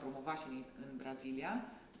după aceea am promovat și în Brazilia.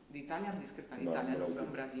 De Italia am zis, cred că în Italia, nu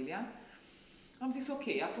în Brazilia. Am zis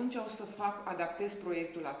ok, atunci o să adaptez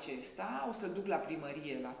proiectul acesta, o să duc la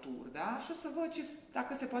primărie la Turda și o să văd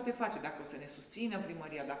dacă se poate face, dacă o să ne susțină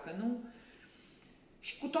primăria, dacă nu.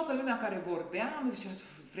 Și cu toată lumea care vorbea, am zis,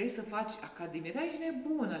 vrei să faci academie, dar ești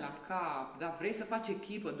nebună la cap, dar vrei să faci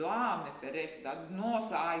echipă, Doamne ferește, dar nu o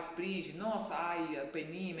să ai sprijin, nu o să ai pe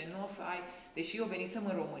nimeni, nu o să ai... Deși eu venisem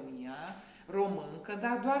în România, româncă,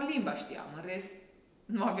 dar doar limba știam, în rest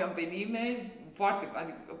nu aveam pe nimeni,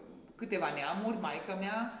 adică câteva neamuri, maică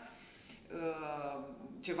mea,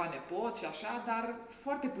 ceva nepoți și așa, dar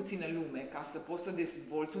foarte puțină lume ca să poți să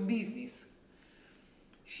dezvolți un business.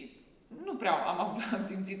 Și nu prea am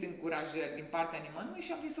simțit încurajări din partea nimănui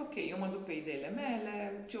și am zis ok, eu mă duc pe ideile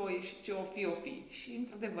mele, ce o fi. Și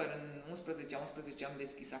într-adevăr în 11 am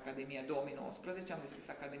deschis Academia, 2019 am deschis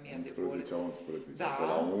Academia de volei. 11, da, pe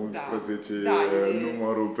la 11 e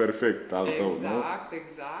numărul perfect al tău, nu?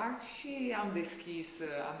 Exact. Și am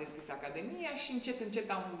deschis Academia și încet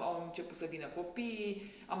au început să vină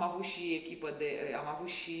copii, am avut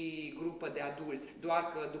și grupă de adulți,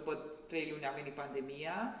 doar că după 3 luni a venit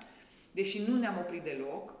pandemia. Deși nu ne-am oprit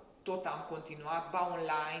deloc, tot am continuat, ba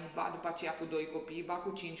online, ba după aceea cu 2 copii, ba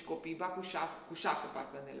cu 5 copii, ba cu 6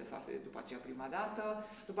 parcă ne lăsase după aceea prima dată,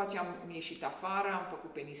 după aceea am ieșit afară, am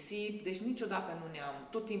făcut pe nisip, deci niciodată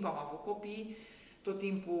tot timpul am avut copii, tot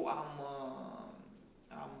timpul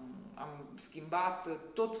am schimbat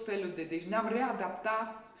tot felul deci ne-am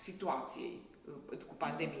readaptat situației cu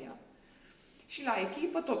pandemia. Și la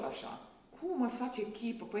echipă tot așa. Cum îți faci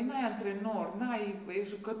echipă? Păi n-ai antrenor, n-ai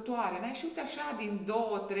jucătoare, n-ai și uite așa din 2,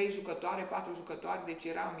 3 jucătoare, 4 jucătoare, deci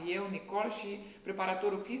eram eu, Nicol și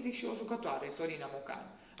preparatorul fizic și o jucătoare, Sorina Mocan.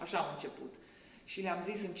 Așa am început. Și le-am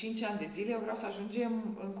zis, în 5 ani de zile eu vreau să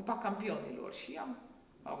ajungem în Cupa Campionilor. Și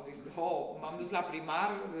au zis, m-am dus la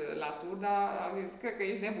primar, la Turda, a zis, cred că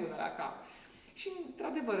ești nebună la cap. Și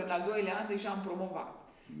într-adevăr, în al 2-lea an deja am promovat.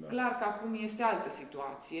 Da. Clar că acum este altă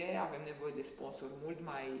situație, avem nevoie de sponsori mult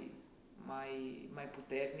mai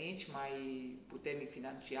puternici, mai puternic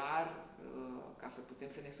financiar, ca să putem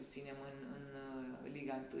să ne susținem în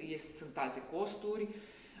Liga 1. Sunt alte costuri,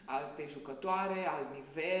 alte jucătoare, alt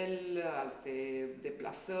nivel, alte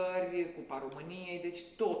deplasări, Cupa României, deci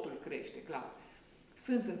totul crește, clar.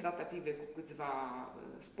 Sunt în tratative cu câțiva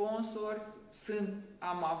sponsori,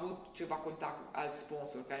 am avut ceva contact cu alți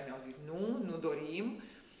sponsori care mi-au zis nu dorim,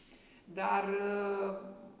 dar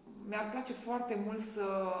mi-ar place foarte mult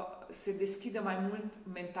să se deschidă mai mult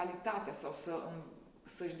mentalitatea sau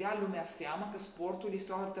să-și dea lumea seama că sportul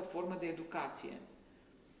este o altă formă de educație.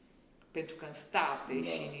 Pentru că în state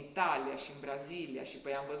și în Italia și în Brazilia și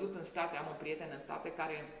am văzut în state, am o prietenă în state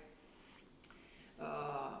care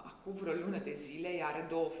acum vreo lună de zile ea are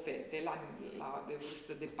 2 fete de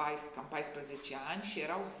vârstă de cam 14 ani și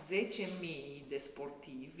erau 10.000 de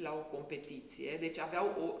sportivi la o competiție, deci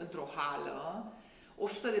aveau într-o hală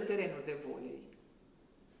 100 de terenuri de volei.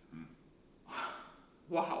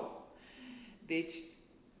 Wow! Deci,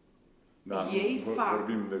 ei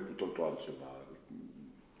vorbim de cu totul altceva.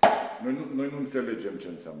 Noi nu înțelegem ce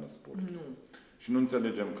înseamnă sport. Nu. Și nu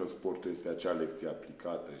înțelegem că sportul este acea lecție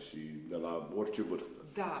aplicată și de la orice vârstă.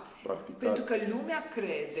 Da. Practicat. Pentru că lumea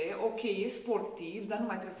crede, ok, e sportiv, dar nu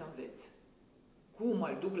mai trebuie să înveți. Cum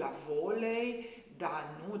îl duc la volei?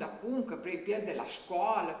 Dar cum? Că pierde la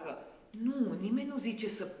școală? Că... Nu, nimeni nu zice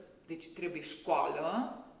Deci trebuie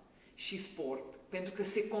școală și sport. Pentru că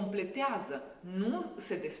se completează, nu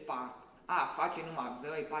se despart. Face numai,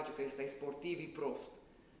 dă-i pace că ăsta e sportiv, e prost.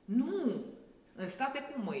 Nu! În state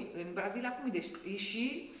cum e? În Brazilia cum e? Deci e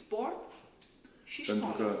și sport și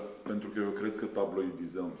școală. Pentru că eu cred că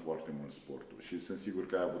tabloidizăm foarte mult sportul și sunt sigur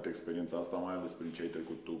că ai avut experiența asta, mai ales prin ce ai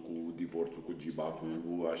trecut tu cu divorțul, cu Gibacu,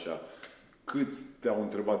 cu așa. câți te-au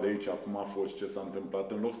întrebat de aici cum a fost, ce s-a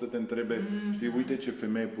întâmplat, în loc să te întrebe, știi, uite ce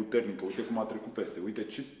femeie puternică, uite cum a trecut peste, uite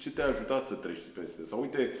ce te-a ajutat să treci peste. Sau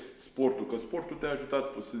uite sportul, că sportul te-a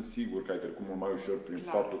ajutat, sunt sigur că ai trecut mult mai ușor prin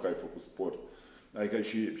faptul că ai făcut sport. Adică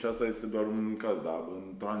și asta este doar un caz, dar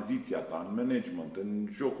în tranziția ta, în management, în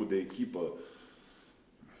jocul de echipă.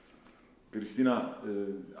 Cristina,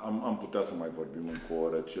 am putea să mai vorbim încă o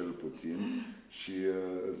oră, cel puțin, și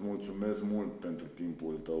îți mulțumesc mult pentru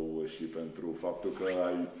timpul tău și pentru faptul că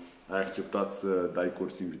ai acceptat să dai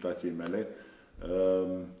curs invitației mele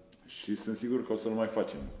și sunt sigur că o să-l mai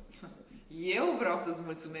facem. Eu vreau să-ți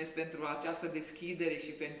mulțumesc pentru această deschidere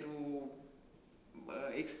și pentru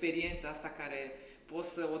experiența asta care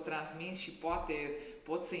poți să o transmiți și poate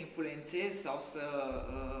poți să influențezi sau să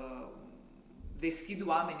deschid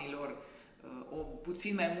oamenilor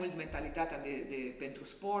puțin mai mult mentalitatea pentru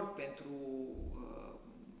sport, pentru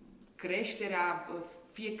creșterea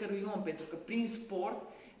fiecărui om, pentru că prin sport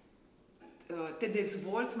te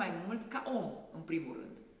dezvolți mai mult ca om, în primul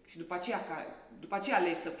rând. Și după aceea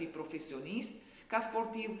alegi să fii profesionist, ca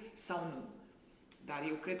sportiv sau nu. Dar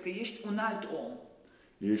eu cred că ești un alt om.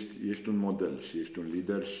 Ești un model și ești un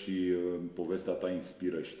lider și povestea ta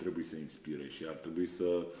inspiră și trebuie să inspire și ar trebui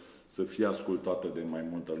să fie ascultată de mai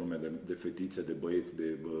multă lume, de fetițe, de băieți,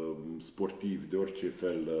 de sportivi, de orice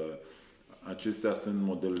fel. Acestea sunt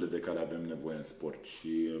modelele de care avem nevoie în sport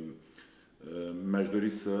și mi-aș dori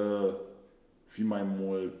să fii mai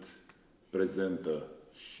mult prezentă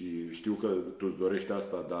și știu că tu îți dorești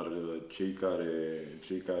asta, dar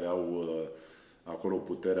cei care au acolo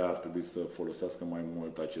puterea ar trebui să folosească mai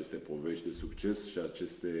mult aceste povești de succes și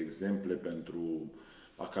aceste exemple pentru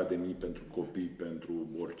academii, pentru copii, pentru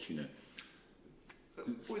oricine.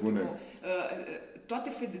 Spune.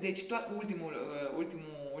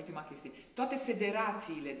 Ultima chestie. Toate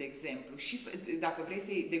federațiile, de exemplu, și dacă vrei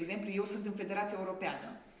să iei, de exemplu, eu sunt în Federația Europeană.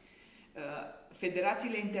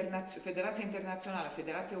 Federația Internațională,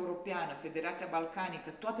 Federația Europeană, Federația Balcanică,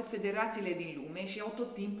 toate federațiile din lume și au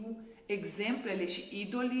tot timpul exemplele și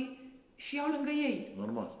idolii și au lângă ei.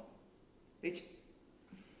 Normal. Deci,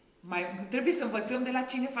 trebuie să învățăm de la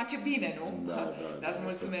cine face bine, nu? Da. Dar îți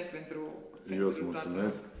mulțumesc pentru eu îți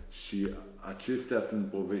mulțumesc și acestea sunt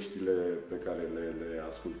poveștile pe care le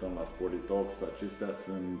ascultăm la Sporitox. Acestea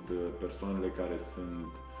sunt persoanele care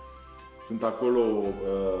sunt acolo,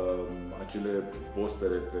 acele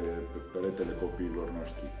postere pe peretele copiilor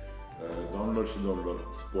noștri. Doamnelor și domnilor,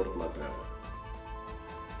 sport la treabă!